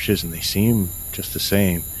marshes, and they seem just the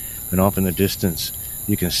same. And off in the distance,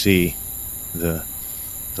 you can see the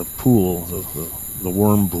pool, the the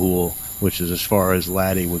worm pool, which is as far as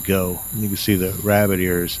Laddie would go. And you can see the rabbit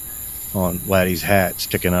ears on Laddie's hat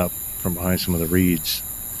sticking up from behind some of the reeds.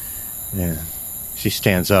 And she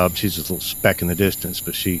stands up. She's a little speck in the distance,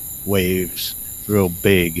 but she waves real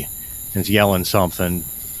big and is yelling something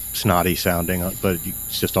snotty sounding, but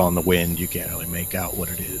it's just on the wind. You can't really make out what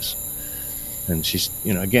it is. And she's,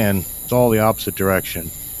 again, it's all the opposite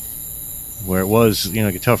direction. Where it was, you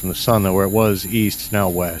can tell from the sun, though, where it was east, it's now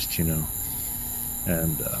west,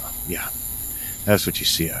 And, that's what you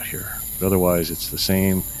see out here. But otherwise, it's the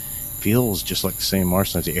same. Feels just like the same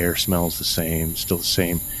marshlands. The air smells the same. Still the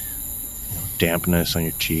same dampness on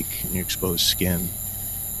your cheek and your exposed skin.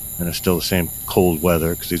 And it's still the same cold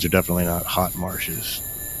weather, because these are definitely not hot marshes.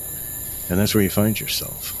 And that's where you find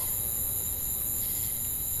yourself.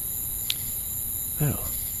 Well,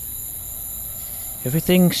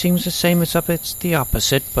 everything seems the same as up it's the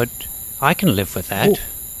opposite, but I can live with that.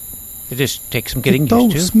 It just takes some getting used to. It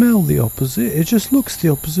don't smell the opposite. It just looks the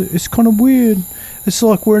opposite. It's kind of weird. It's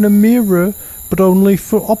like we're in a mirror, but only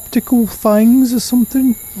for optical things or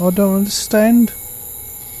something. I don't understand.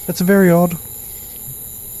 That's very odd.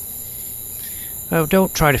 Oh,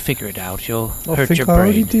 don't try to figure it out. You'll I hurt think your I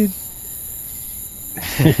already brain. did.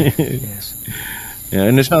 Yes. Yeah,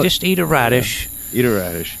 and it's not Just eat a radish. Eat a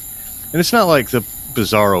radish. And it's not like the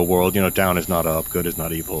bizarro world, down is not up, good is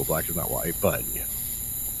not evil, black is not white, but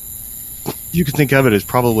you can think of it as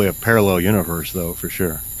probably a parallel universe, though, for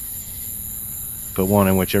sure. But one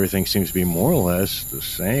in which everything seems to be more or less the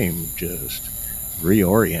same, just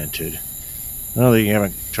reoriented. I don't think you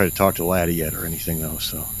haven't tried to talk to Laddie yet or anything, though,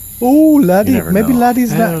 so... Oh, Laddie. You never Maybe know.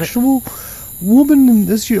 Laddie's an actual woman,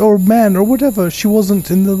 or man, or whatever. She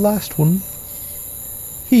wasn't in the last one.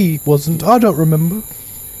 He wasn't. I don't remember.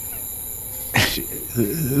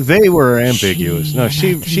 They were ambiguous.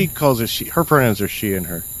 She Laddie. calls it she. Her pronouns are she and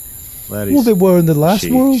her. Laddie's Well, they were in the last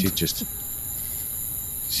she. world. She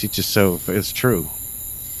just so... It's true.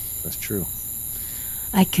 That's true.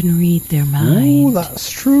 I can read their mind. Oh, that's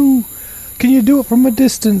true. Can you do it from a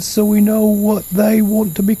distance so we know what they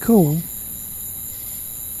want to be called?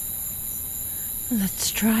 Let's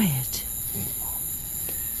try it.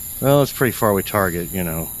 Well, it's pretty far away target,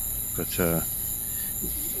 but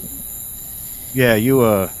yeah, you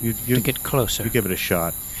To get closer. you give it a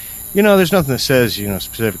shot. There's nothing that says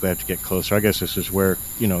specifically have to get closer. I guess this is where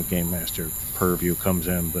Game Master purview comes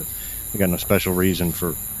in, but I got no special reason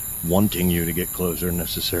for wanting you to get closer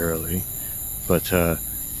necessarily. But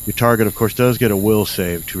your target, of course, does get a will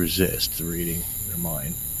save to resist the reading their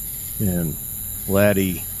mind, and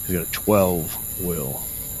Laddie has got a 12 will.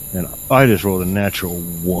 And I just rolled a natural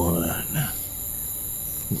 1.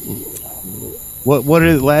 What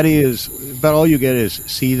is Laddie is about all you get is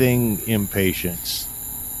seething impatience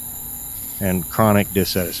and chronic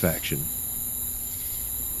dissatisfaction.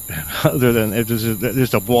 Other than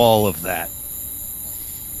there's a wall of that.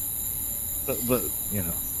 But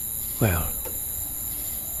Well,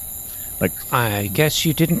 like I guess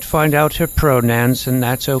you didn't find out her pronouns, and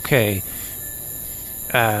that's okay.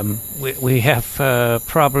 We have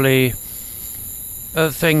probably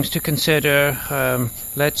other things to consider.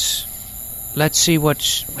 Let's see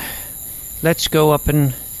what's... Let's go up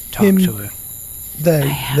and talk Him. to her. They, I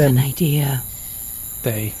have them. an idea.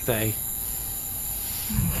 They.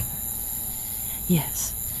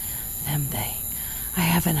 Yes, them, they. I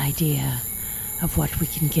have an idea of what we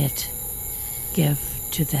can give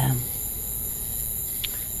to them.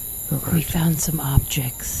 We found some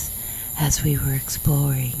objects as we were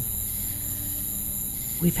exploring.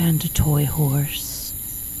 We found a toy horse.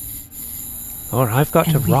 Or I've got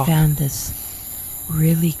to And we rock. found this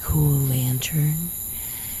really cool lantern.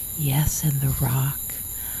 Yes, and the rock.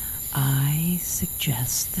 I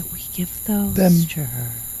suggest that we give those Them. to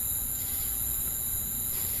her.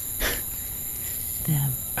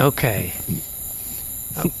 Them. Okay.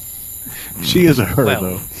 she is a her Well.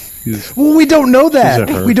 though. Well, we don't know She's a that.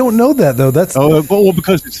 her. We don't know that, though. That's Well,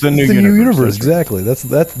 because it's the new the universe. new universe. That's right.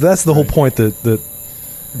 Exactly. That's the whole point that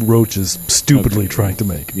Roach is stupidly trying to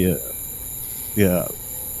make. Yeah.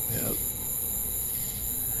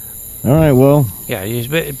 All right. Well,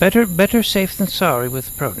 Yeah, better safe than sorry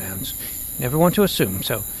with pronouns. Never want to assume.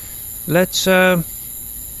 So, let's.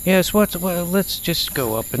 Yes. Let's just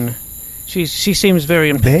go up and. She seems very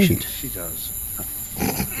impatient. she does.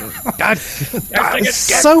 God,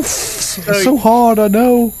 So hard. I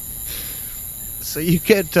know. So you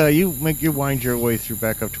get you wind your way through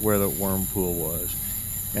back up to where the worm pool was,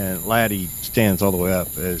 and Laddie stands all the way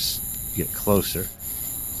up as you get closer,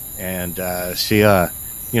 and she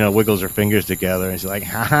wiggles her fingers together, and she's like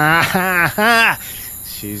ha ha ha ha.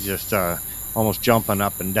 She's just almost jumping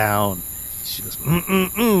up and down, She goes,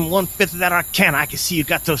 1/5 of that Arcana. I can see you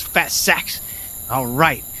got those fat sacks. All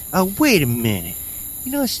right. Wait a minute.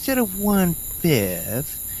 Instead of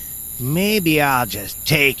 1/5, maybe I'll just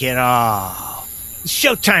take it all.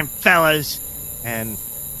 Showtime, fellas. And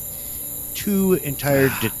 2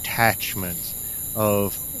 entire detachments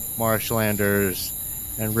of marshlanders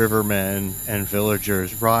and rivermen and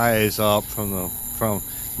villagers rise up from a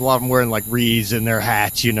lot of them wearing like wreaths in their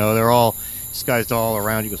hats. They're all disguised all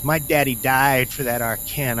around. He goes, my daddy died for that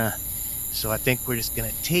Arcana, so I think we're just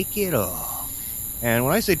gonna take it all. And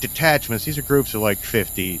when I say detachments, these are groups of like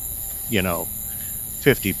 50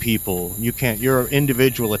 people. Your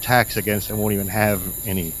individual attacks against them won't even have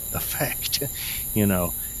any effect.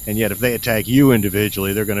 And yet if they attack you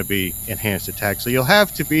individually, they're going to be enhanced attacks. So you'll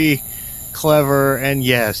have to be clever, and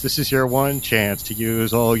yes, this is your one chance to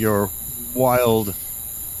use all your wild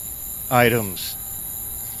items.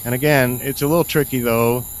 And again, it's a little tricky,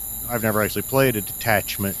 though. I've never actually played a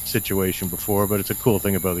detachment situation before, but it's a cool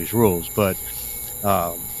thing about these rules. But,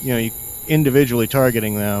 you individually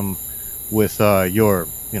targeting them with your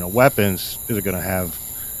weapons isn't going to have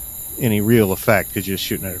any real effect because you're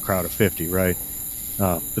shooting at a crowd of 50, right?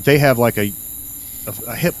 But they have like a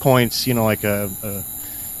hit points,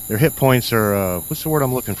 their hit points are, what's the word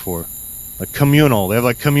I'm looking for? Like communal. They have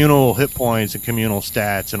like communal hit points and communal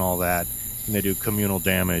stats and all that, and they do communal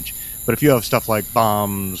damage. But if you have stuff like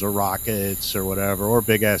bombs or rockets or whatever, or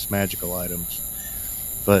big-ass magical items.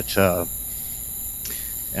 But,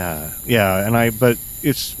 but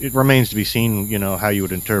it remains to be seen, how you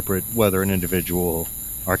would interpret whether an individual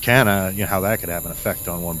Arcana, how that could have an effect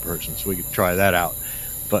on one person. So we could try that out.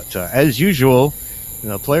 But as usual,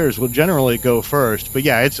 players will generally go first. But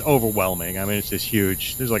yeah, it's overwhelming. I mean, it's this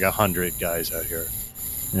huge. There's like 100 guys out here,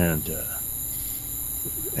 and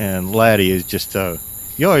Laddie is just.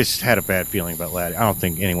 You always had a bad feeling about Laddie. I don't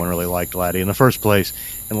think anyone really liked Laddie in the first place,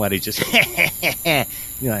 and Laddie's just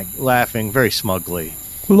like laughing very smugly.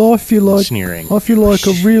 Well, I feel like sneering. I feel like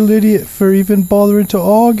a real idiot for even bothering to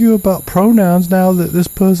argue about pronouns now that this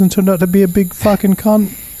person turned out to be a big fucking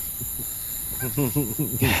cunt.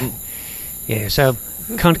 Yeah, so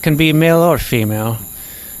cunt can be male or female.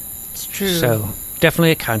 It's true. So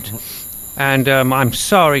definitely a cunt. And I'm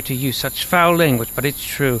sorry to use such foul language, but it's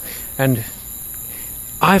true. And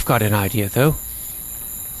I've got an idea, though.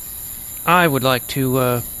 I would like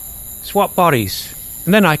to swap bodies,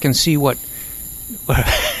 and then I can see what's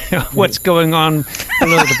going on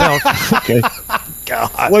below the belt. Okay.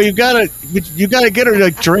 God. Well, you gotta get her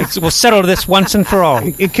to drink. We'll settle this once and for all.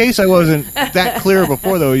 In case I wasn't that clear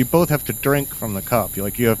before, though, you both have to drink from the cup. You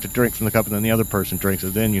have to drink from the cup, and then the other person drinks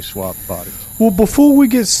it. Then you swap bodies. Well, before we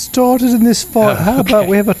get started in this fight, how about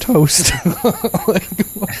we have a toast?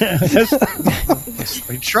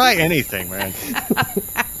 Try anything, man.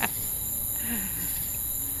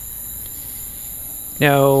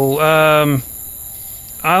 No,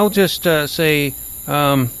 I'll just say,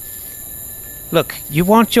 look, you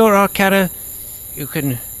want your Arcana, you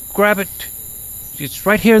can grab it. It's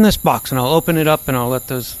right here in this box, and I'll open it up, and I'll let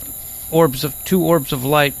those two orbs of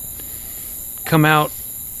light come out,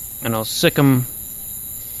 and I'll sick them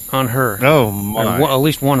on her. Oh, my. Or at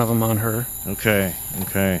least one of them on her. Okay.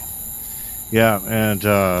 Yeah, and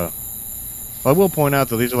I will point out,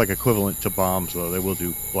 though, these are like equivalent to bombs, though. They will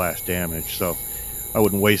do blast damage, so I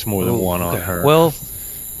wouldn't waste more than one on her. Well,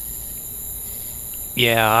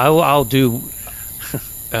 yeah, I'll do...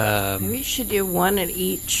 Maybe you should do one at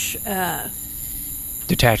each...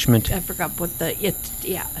 detachment. I forgot what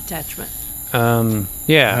attachment.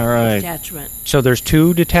 Yeah. All right. Detachment. So there's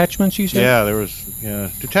 2 detachments, you said? Yeah,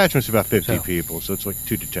 detachment's about 50 people, so it's like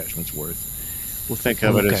 2 detachments worth. We'll think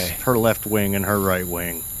of it as her left wing and her right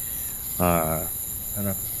wing. And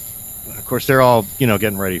of course, they're all,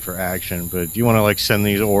 getting ready for action, but do you want to, send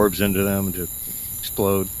these orbs into them to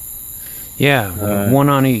explode? Yeah, one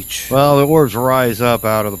on each. Well, the orbs rise up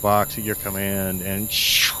out of the box at your command and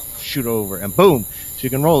shoot over, and boom! So you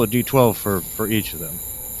can roll a d12 for each of them.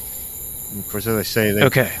 And of course, as I say,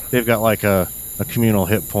 they've got like a communal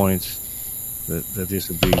hit points that these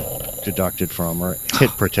would be deducted from, or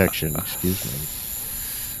hit protection, excuse me.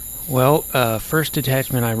 Well, first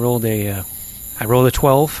detachment, I rolled a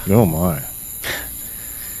 12. Oh my!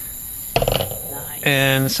 Nice.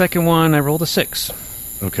 And the second one, I rolled a 6.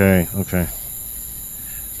 Okay.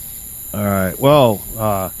 All right. Well,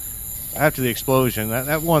 after the explosion,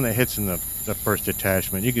 that one that hits in the first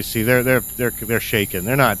detachment, you can see they're shaking.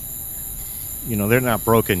 They're not, they're not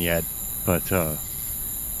broken yet, but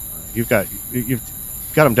you've got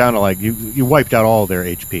them down to you wiped out all their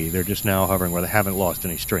HP. They're just now hovering where they haven't lost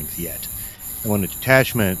any strength yet. And when the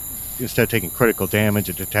detachment instead of taking critical damage,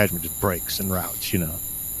 the detachment just breaks and routes,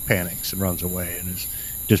 panics and runs away and is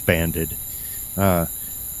disbanded. But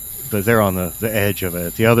they're on the edge of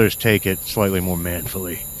it. The others take it slightly more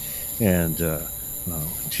manfully. And,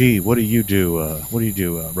 gee, what do you do?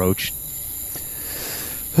 Roach?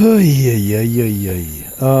 Oh, yeah.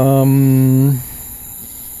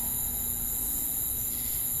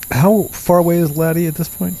 How far away is Laddie at this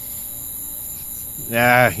point?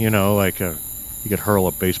 You could hurl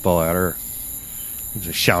a baseball at her. It's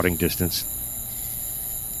a shouting distance.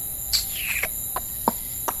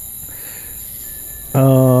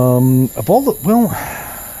 Of all the,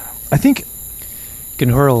 I think You can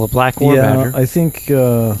hurl a black orb at her. I think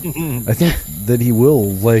that he will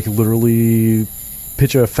literally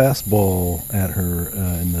pitch a fastball at her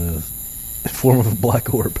in the form of a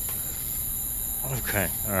black orb. Okay,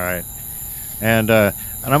 all right, and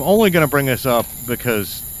I'm only going to bring this up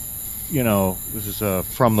because this is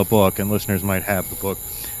from the book, and listeners might have the book,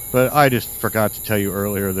 but I just forgot to tell you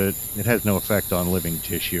earlier that it has no effect on living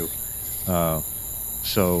tissue.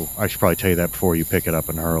 So I should probably tell you that before you pick it up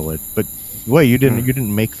and hurl it. But wait, you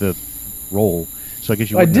didn't make the roll, so I guess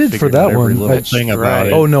you. I did for that one. Thing about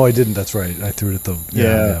it. Oh no, I didn't. That's right. I threw it at the.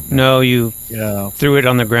 Yeah. No, you threw it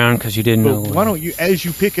on the ground because you didn't know. Why don't you, as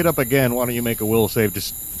you pick it up again, why don't you make a will save to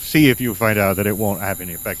see if you find out that it won't have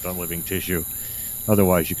any effect on living tissue?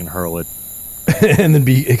 Otherwise, you can hurl it. And then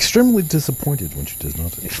be extremely disappointed when she does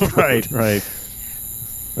not. Right.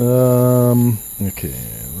 Okay,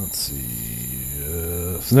 let's see.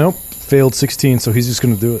 Nope, failed 16, so he's just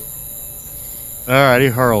going to do it. All right, he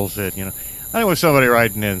hurls it. I think it was somebody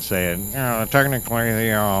writing in saying, technically,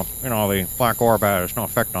 the black orb has no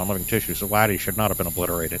effect on living tissue, so Laddie should not have been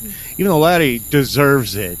obliterated. Even though Laddie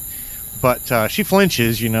deserves it, but she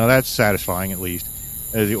flinches. That's satisfying at least,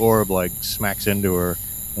 as the orb smacks into her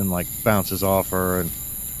and bounces off her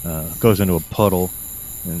and goes into a puddle,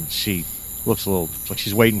 and she looks a little like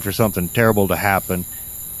she's waiting for something terrible to happen,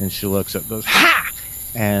 and she looks up, goes ha,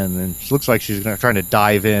 and then she looks like she's trying to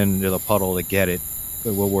dive into the puddle to get it.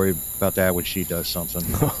 But we'll worry about that when she does something.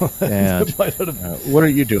 And what are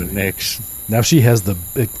you doing, Nix? Now she has the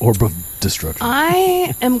big orb of destruction.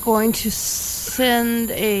 I am going to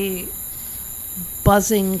send a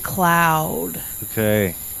buzzing cloud.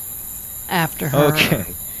 Okay. After her. Okay.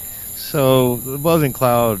 So the buzzing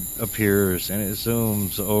cloud appears and it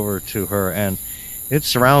zooms over to her and it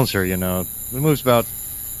surrounds her. It moves about.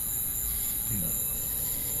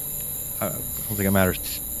 I don't think it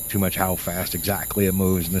matters too much how fast exactly it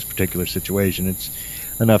moves in this particular situation. It's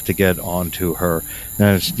enough to get onto her.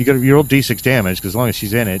 Now, you got your old D6 damage because as long as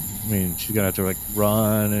she's in it, she's gonna have to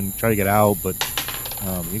run and try to get out. But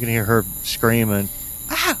you can hear her screaming,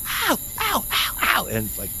 "Ow! Ow! Ow! Ow! Ow!"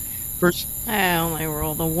 And first, I only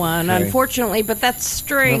rolled a 1, okay. Unfortunately, but that's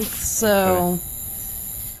strength. So okay.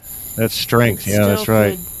 That's strength. Yeah, that's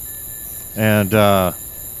right. And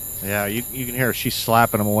you can hear her. She's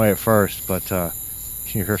slapping him away at first, but you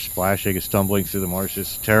hear her splashing and stumbling through the marsh.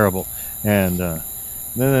 It's terrible. And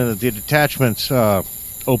then the detachments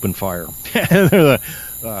open fire. There's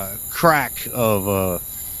a crack of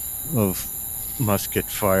musket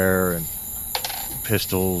fire and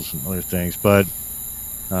pistols and other things, but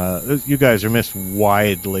you guys are missed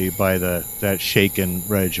widely by that shaken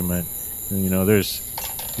regiment. And,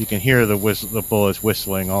 you can hear the bullets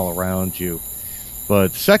whistling all around you.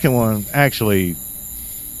 But the second one, actually,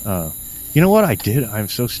 you know what I did? I'm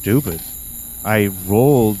so stupid. I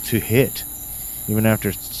rolled to hit. Even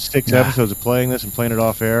after 6 episodes of playing this and playing it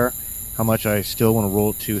off air, how much I still want to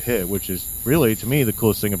roll to hit, which is really, to me, the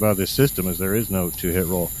coolest thing about this system is there is no to-hit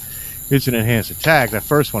roll. It's an enhanced attack, that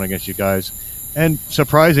first one against you guys. And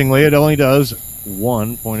surprisingly, it only does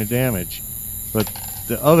 1 point of damage. But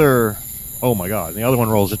the other... Oh my god, the other one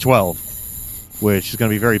rolls a 12, which is going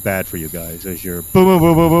to be very bad for you guys as you're boom, boom,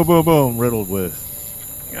 boom, boom, boom, boom, boom, riddled with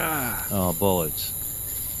bullets.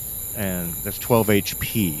 And that's 12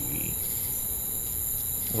 HP.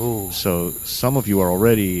 Ooh. So some of you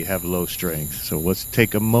already have low strength, so let's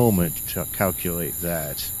take a moment to calculate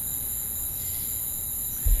that.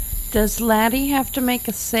 Does Laddie have to make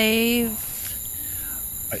a save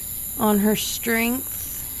on her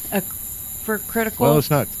strength for critical? Well, it's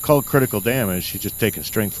not called critical damage. She's just taking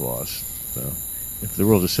strength loss. So if the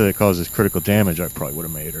rule just said it causes critical damage, I probably would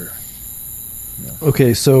have made her. Yeah.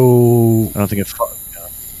 Okay, so... I don't think it's...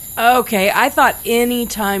 Okay, I thought any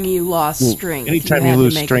time you lost strength, anytime you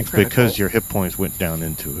lose strength because your hit points went down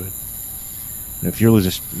into it. And if you're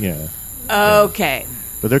losing... Yeah. Okay.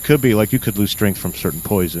 But there could be, you could lose strength from certain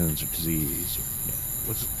poisons or disease.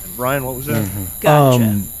 Or, and Ryan, what was that? Mm-hmm.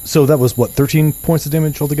 Gotcha. So that was, 13 points of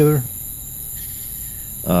damage altogether?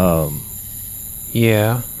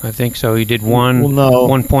 Yeah, I think so. He did one, Well, no.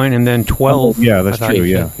 1 point, and then 12. Yeah, that's I thought true.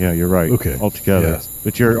 he Yeah, said. yeah, you're right. Okay. Altogether. Yeah.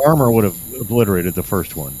 But your armor would have obliterated the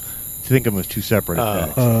first one. Think of them as two separate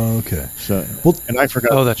attacks. Okay. So, Well- and I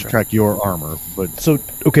forgot Oh, to that's right. track your armor, but So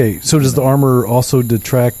does the armor also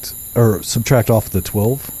detract or subtract off the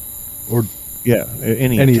 12? Or yeah,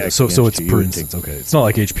 any attack so against it's you, per would instance. take- Okay. It's not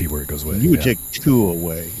like HP where it goes away. You would Yeah. take 2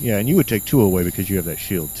 away. Yeah, and you would take 2 away because you have that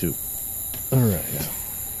shield too. All right.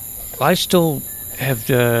 I still have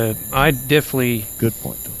I definitely, Good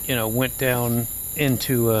point. Though. went down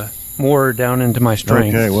into more down into my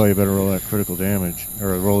strength. Okay, well you better roll that critical damage,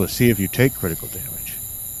 or roll to see if you take critical damage.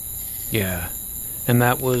 Yeah. And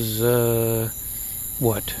that was,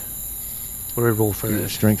 what? What did I roll for Your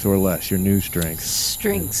this? strength or less, your new strength.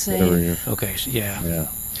 Strength Whatever save. your- Okay, so yeah. yeah,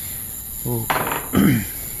 Okay.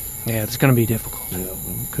 Yeah, it's going to be difficult. yeah,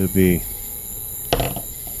 could be.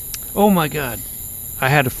 Oh my god. I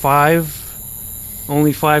had a 5,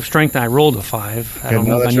 only 5 strength, and I rolled a 5. I don't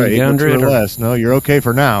no, know if I that's need right. to get Equal under to it or or... less. No, you're okay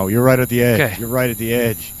for now. You're right at the edge. Okay. You're right at the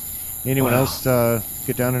edge. Anyone Wow. else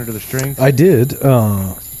get down into the strength? I did.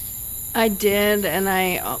 I did, and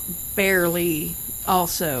I barely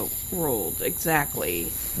also rolled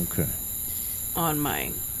exactly Okay. on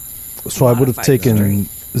my. So I would have Modified taken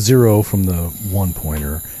strength. 0 from the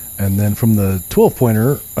 1-pointer, and then from the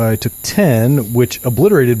 12-pointer, I took 10, which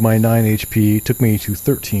obliterated my 9 HP, took me to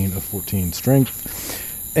 13 of 14 strength,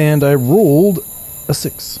 and I rolled a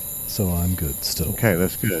 6. So I'm good still. Okay,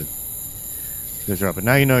 that's good. Good job. But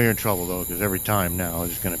now you know you're in trouble, though, because every time now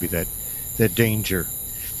there's going to be that danger,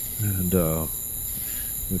 and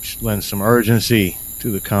which lends some urgency to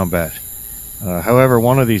the combat. However,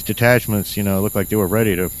 one of these detachments, looked like they were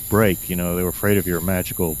ready to break. They were afraid of your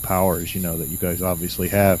magical powers, that you guys obviously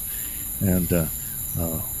have. And I'm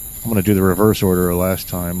going to do the reverse order last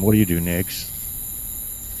time. What do you do, Nix?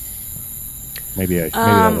 Maybe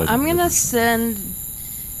I'm gonna send.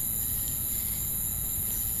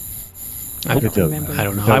 I It don't doesn't remember. I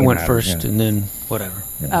don't know. Doesn't I went matter, first, yeah. and then whatever.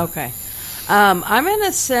 Okay. I'm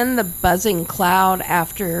gonna send the buzzing cloud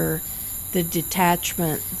after the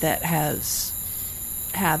detachment that has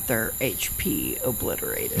had their HP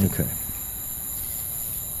obliterated. Okay.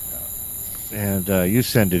 And you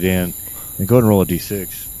send it in, and go ahead and roll a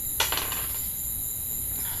d6.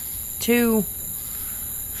 2.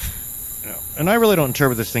 And I really don't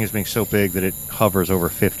interpret this thing as being so big that it hovers over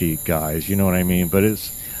 50 guys, you know what I mean? But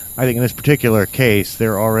I think in this particular case,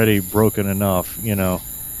 they're already broken enough, that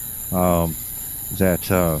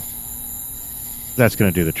that's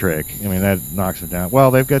going to do the trick. I mean, that knocks them down.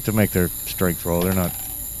 Well, they've got to make their strength roll. They're not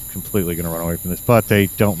completely going to run away from this, but they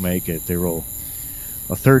don't make it. They roll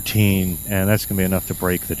a 13, and that's going to be enough to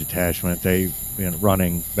break the detachment. They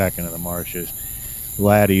running back into the marshes.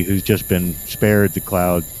 Laddie, who's just been spared the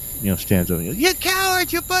cloud, stands up and yells, "You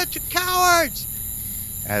cowards! You bunch of cowards!"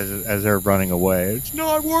 As they're running away. "It's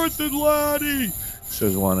not worth it, Laddie,"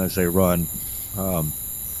 says one as they run.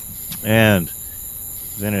 And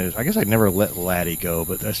then I guess I'd never let Laddie go,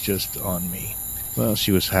 but that's just on me. Well,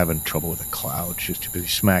 she was having trouble with a cloud. She was too busy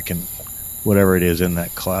smacking whatever it is in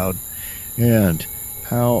that cloud. And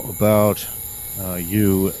how about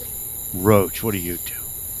you, Roach? What do you do?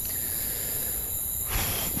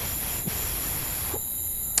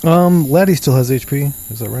 Laddie still has HP.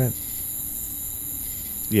 Is that right?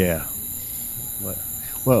 Yeah.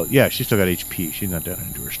 Well, yeah, she's still got HP. She's not down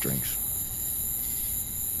into her strength.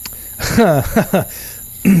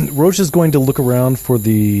 Roach is going to look around for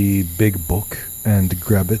the big book and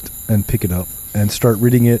grab it and pick it up and start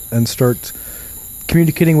reading it and start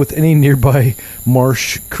communicating with any nearby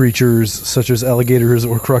marsh creatures such as alligators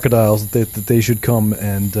or crocodiles that they should come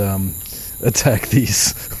and attack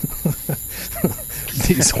these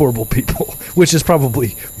these horrible people, which is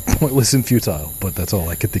probably pointless and futile, but that's all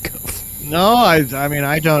I can think of. No, I mean,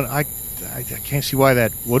 I can't see why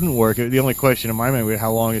that wouldn't work. The only question in my mind would be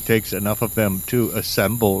how long it takes enough of them to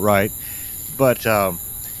assemble, right? But, and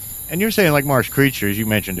you're saying like marsh creatures, you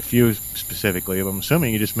mentioned a few specifically. I'm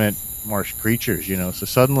assuming you just meant marsh creatures, so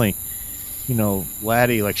suddenly,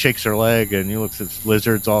 Laddie like shakes her leg and you look at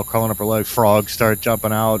lizards all crawling up her leg, frogs start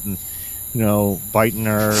jumping out and, biting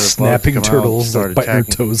her. Snapping turtles, like biting her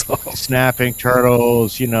toes off. Snapping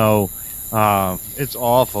turtles, it's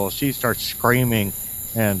awful. She starts screaming,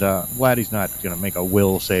 and Laddie's not going to make a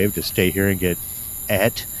will save to stay here and get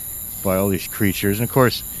ate by all these creatures. And of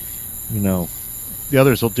course, the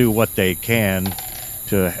others will do what they can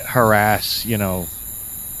to harass, the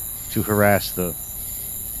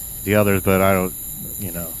others. But I don't,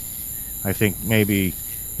 I think maybe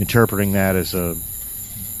interpreting that as a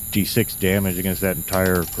d6 damage against that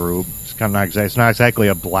entire group. It's kind of it's not exactly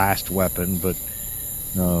a blast weapon, but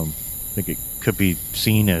I think it could be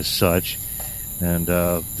seen as such. And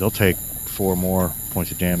they'll take 4 more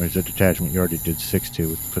points of damage. The detachment you already did 6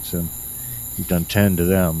 to, it puts them. You've done 10 to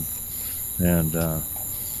them, and I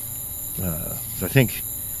think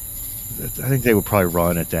they would probably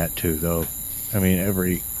run at that too, though. I mean,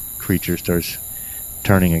 every creature starts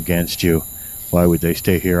turning against you. Why would they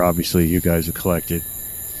stay here? Obviously, you guys have collected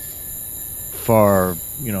far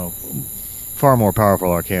more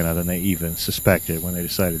powerful Arcana than they even suspected when they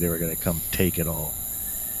decided they were going to come take it all.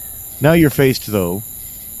 Now you're faced, though,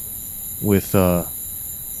 with to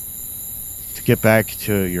get back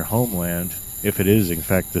to your homeland, if it is in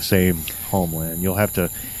fact the same homeland, you'll have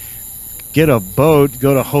to get a boat,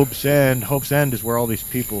 go to Hope's End. Hope's End is where all these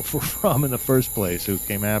people were from in the first place who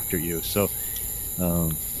came after you. So,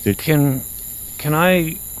 can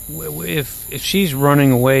I, if she's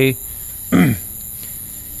running away,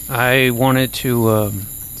 I wanted to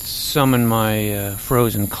summon my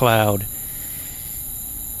frozen cloud,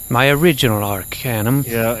 my original Arcanum.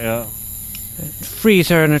 Yeah. Freeze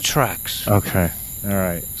her in her tracks. Okay. All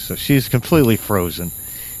right. So she's completely frozen.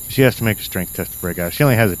 She has to make a strength test to break out. She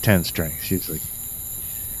only has a 10 strength. She's like,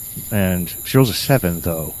 and she rolls a 7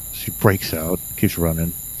 though. She breaks out, keeps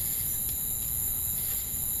running.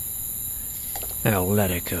 I'll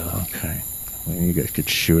let it go. Okay. Well, you guys could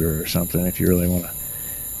shoot her or something if you really want to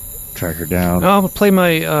track her down. I'm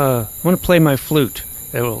gonna play my flute.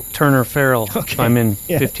 It will turn her feral if I'm in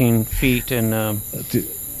 15 feet and.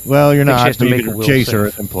 Well, you're not. She has to You make a can will chase her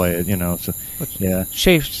save. and play it, So, yeah.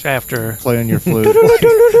 Chase after her. Play on your flute.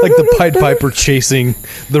 Like the Pied Piper chasing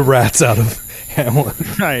the rats out of Hamlet.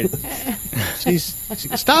 Right.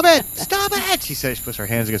 Stop it! She says, she puts her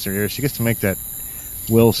hands against her ears. She gets to make that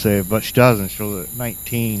will save, but she doesn't. She rolls a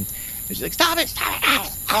 19. And she's like, stop it!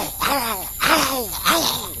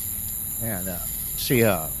 And she,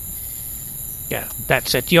 Yeah,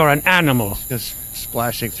 that's it. You're an animal. just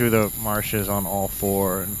splashing through the marshes on all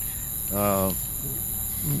 4 and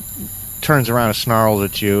turns around and snarls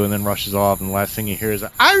at you and then rushes off, and the last thing you hear is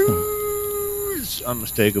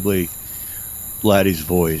unmistakably Laddie's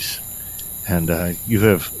voice. And you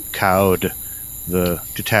have cowed the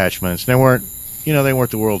detachments. They weren't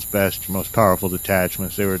the world's best, most powerful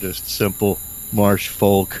detachments. They were just simple marsh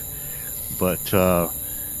folk. But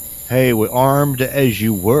hey, armed as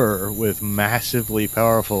you were with massively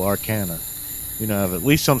powerful Arcana, you have at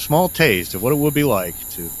least some small taste of what it would be like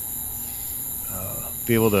to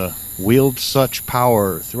be able to wield such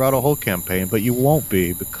power throughout a whole campaign. But you won't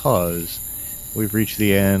be, because we've reached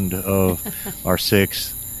the end of our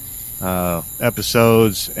 6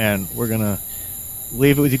 episodes, and we're gonna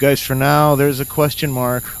leave it with you guys for now. There's a question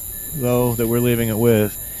mark, though, that we're leaving it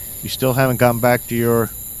with. You still haven't gotten back to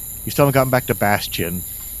Bastion.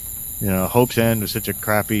 Hope's End was such a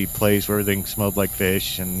crappy place where everything smelled like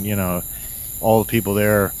fish, and all the people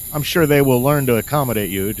there, I'm sure they will learn to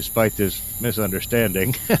accommodate you despite this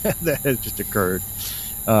misunderstanding that has just occurred.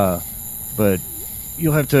 But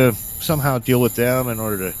you'll have to somehow deal with them in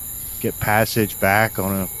order to get passage back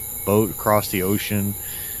on a boat across the ocean.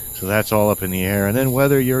 So that's all up in the air. And then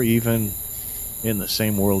whether you're even in the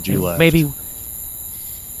same world you left.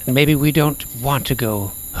 Maybe we don't want to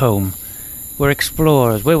go home. We're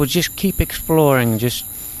explorers. We will just keep exploring, just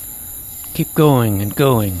keep going and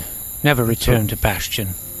going. Never return to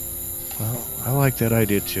Bastion. Well, I like that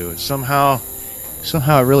idea too. It somehow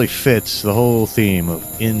it really fits the whole theme of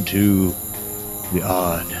Into the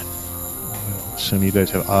Odd. Well, assume you guys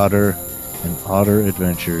have odder and odder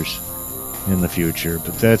adventures in the future.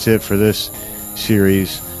 But that's it for this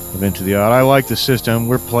series of Into the Odd. I like the system.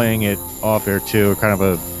 We're playing it off air too, kind of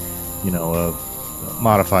a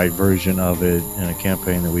modified version of it in a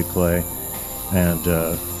campaign that we play, and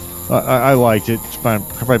I liked it. It's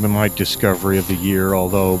probably been my discovery of the year,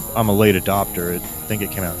 although I'm a late adopter. I think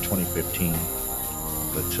it came out in 2015,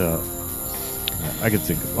 but I could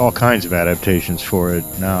think of all kinds of adaptations for it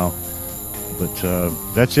now. But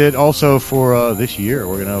that's it also for this year.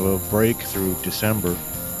 We're going to have a break through December.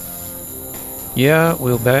 Yeah,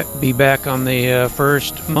 we'll be back on the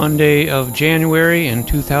first Monday of January in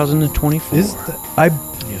 2024.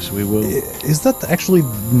 Yes, we will. Is that actually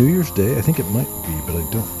New Year's Day? I think it might be, but I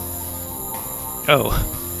don't. Oh,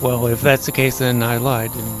 well, if that's the case, then I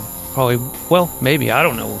lied. And probably, well, maybe, I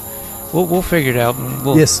don't know. We'll figure it out.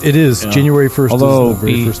 Yes, it is. Yeah. January 1st Although is the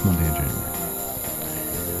very first Monday in January.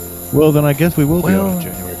 Well, then I guess we will be on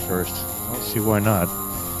January 1st. I don't see why not.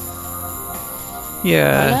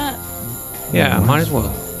 Yeah. Why not? Yeah, might as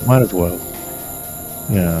well. Might as well.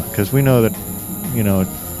 Yeah, because we know that,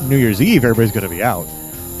 New Year's Eve, everybody's going to be out.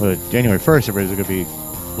 But January 1st, everybody's going to be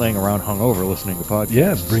laying around hungover listening to podcasts.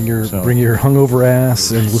 Yeah, bring your hungover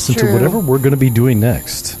ass and listen to whatever we're going to be doing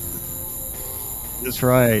next. That's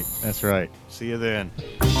right. That's right. See you then.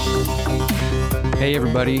 Hey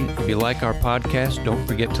everybody, if you like our podcast, don't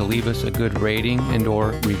forget to leave us a good rating and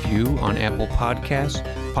or review on Apple Podcasts,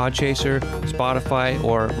 Podchaser, Spotify,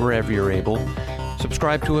 or wherever you're able.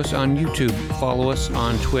 Subscribe to us on YouTube, follow us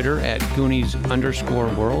on Twitter at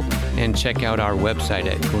Goonies_world, and check out our website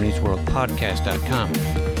at GooniesWorldPodcast.com.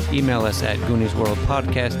 Email us at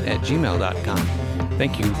GooniesWorldPodcast@gmail.com.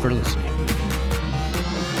 Thank you for listening.